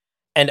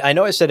 And I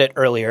know I said it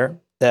earlier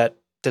that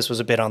this was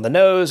a bit on the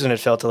nose and it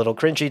felt a little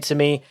cringy to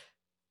me,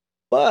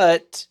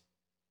 but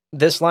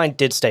this line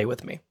did stay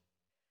with me.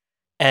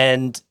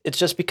 And it's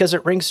just because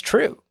it rings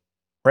true,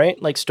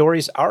 right? Like,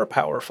 stories are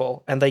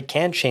powerful and they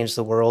can change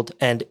the world.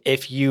 And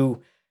if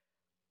you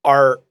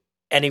are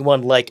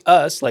anyone like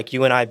us, like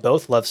you and I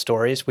both love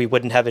stories, we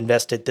wouldn't have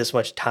invested this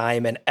much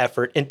time and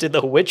effort into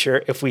The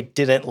Witcher if we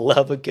didn't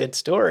love a good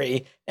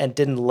story and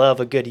didn't love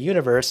a good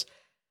universe.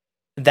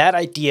 That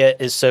idea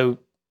is so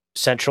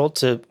central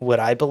to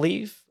what I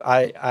believe.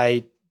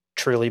 I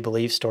truly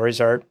believe stories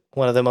are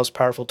one of the most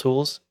powerful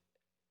tools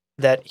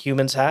that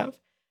humans have.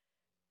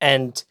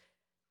 And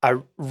I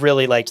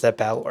really liked that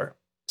Balor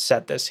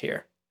said this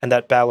here. And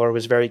that Balor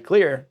was very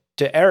clear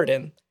to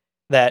Aroden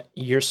that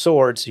your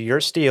swords,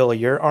 your steel,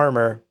 your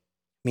armor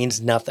means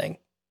nothing,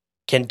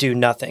 can do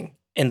nothing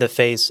in the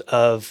face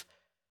of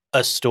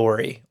a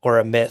story or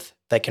a myth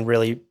that can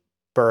really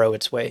burrow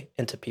its way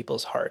into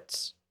people's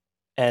hearts.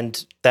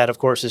 And that, of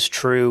course, is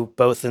true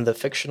both in the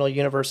fictional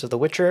universe of The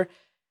Witcher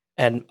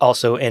and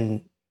also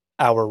in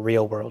our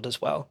real world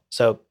as well.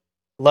 So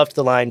loved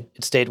the line.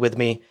 It stayed with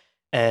me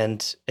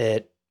and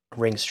it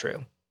rings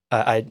true.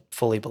 I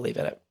fully believe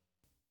in it.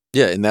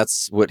 Yeah, and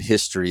that's what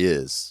history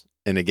is.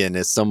 And again,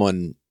 as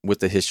someone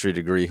with a history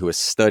degree who has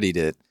studied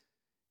it,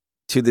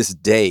 to this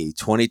day,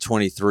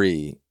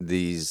 2023,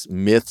 these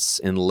myths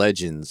and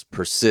legends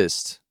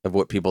persist of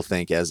what people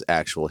think as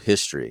actual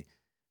history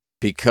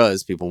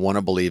because people want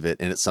to believe it,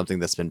 and it's something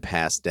that's been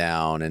passed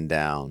down and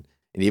down.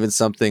 And even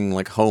something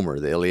like Homer,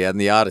 the Iliad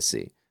and the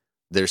Odyssey,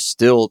 there's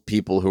still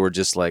people who are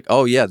just like,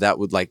 oh yeah,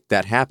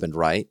 that happened,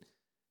 right?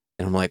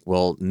 And I'm like,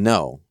 well,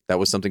 no, that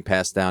was something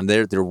passed down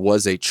there. There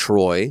was a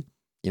Troy,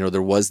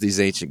 there was these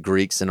ancient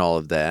Greeks and all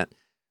of that.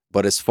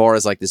 But as far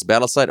as like this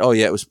battle site, oh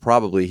yeah, it was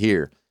probably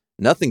here.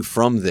 Nothing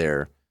from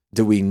there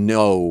do we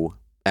know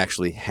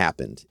actually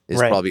happened.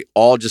 It's probably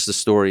all just a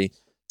story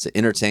to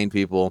entertain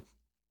people,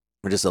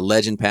 or just a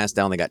legend passed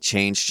down. They got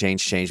changed.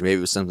 Maybe it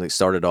was something that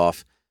started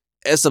off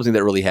as something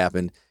that really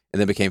happened and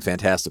then became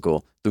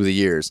fantastical through the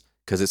years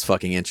because it's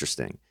fucking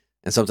interesting.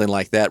 And something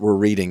like that we're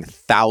reading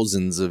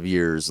thousands of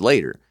years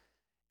later.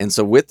 And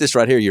so with this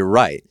right here, you're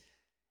right.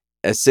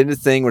 A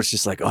sentence thing where it's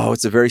just like, oh,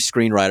 it's a very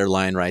screenwriter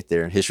line right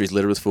there. History's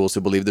littered with fools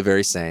who believe the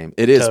very same.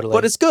 It is, totally.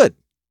 But it's good.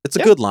 It's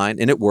a good line,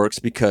 and it works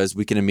because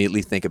we can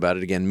immediately think about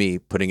it again, me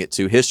putting it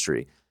to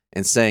history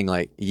and saying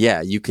like,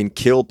 yeah, you can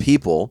kill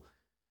people,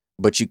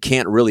 but you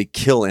can't really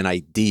kill an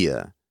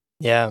idea.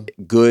 Yeah.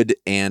 Good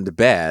and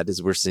bad,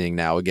 as we're seeing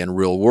now, again,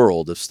 real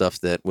world of stuff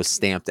that was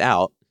stamped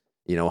out,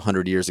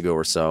 100 years ago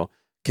or so,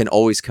 can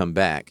always come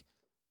back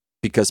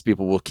because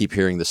people will keep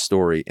hearing the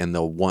story and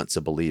they'll want to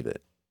believe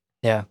it.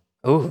 Yeah.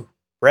 Ooh,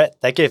 Brett,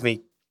 that gave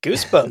me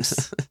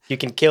goosebumps. You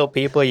can kill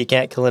people, you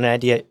can't kill an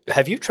idea.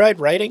 Have you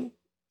tried writing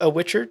a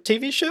Witcher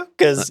TV show?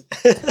 Because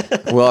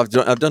well,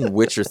 I've done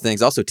Witcher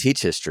things. Also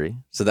teach history,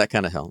 so that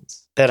kind of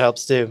helps. That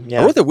helps too.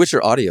 Yeah, I wrote the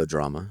Witcher audio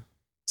drama.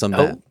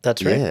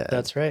 That's right. Yeah.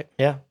 That's right.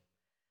 Yeah,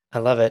 I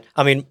love it.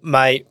 I mean,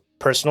 my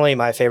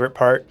favorite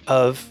part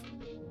of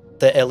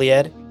the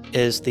Iliad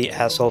is the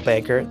asshole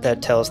banker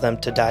that tells them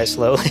to die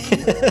slowly.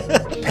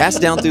 Passed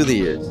down through the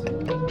years.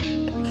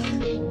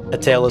 A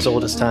tale as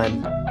old as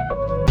time.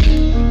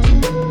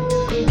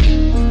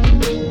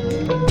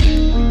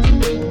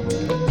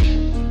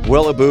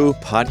 Well, Abu,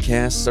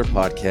 podcasts are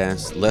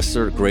podcasts,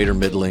 lesser, greater,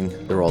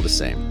 middling, they're all the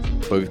same.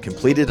 But we've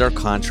completed our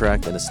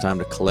contract and it's time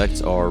to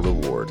collect our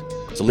reward.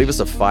 So leave us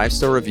a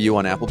 5-star review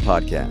on Apple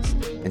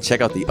Podcasts and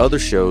check out the other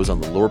shows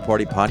on the Lore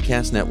Party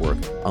Podcast Network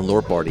on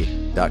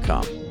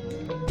loreparty.com.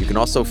 You can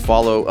also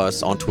follow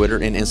us on Twitter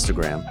and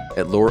Instagram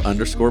at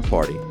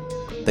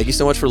lore_party. Thank you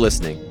so much for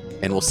listening,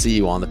 and we'll see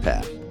you on the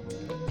path.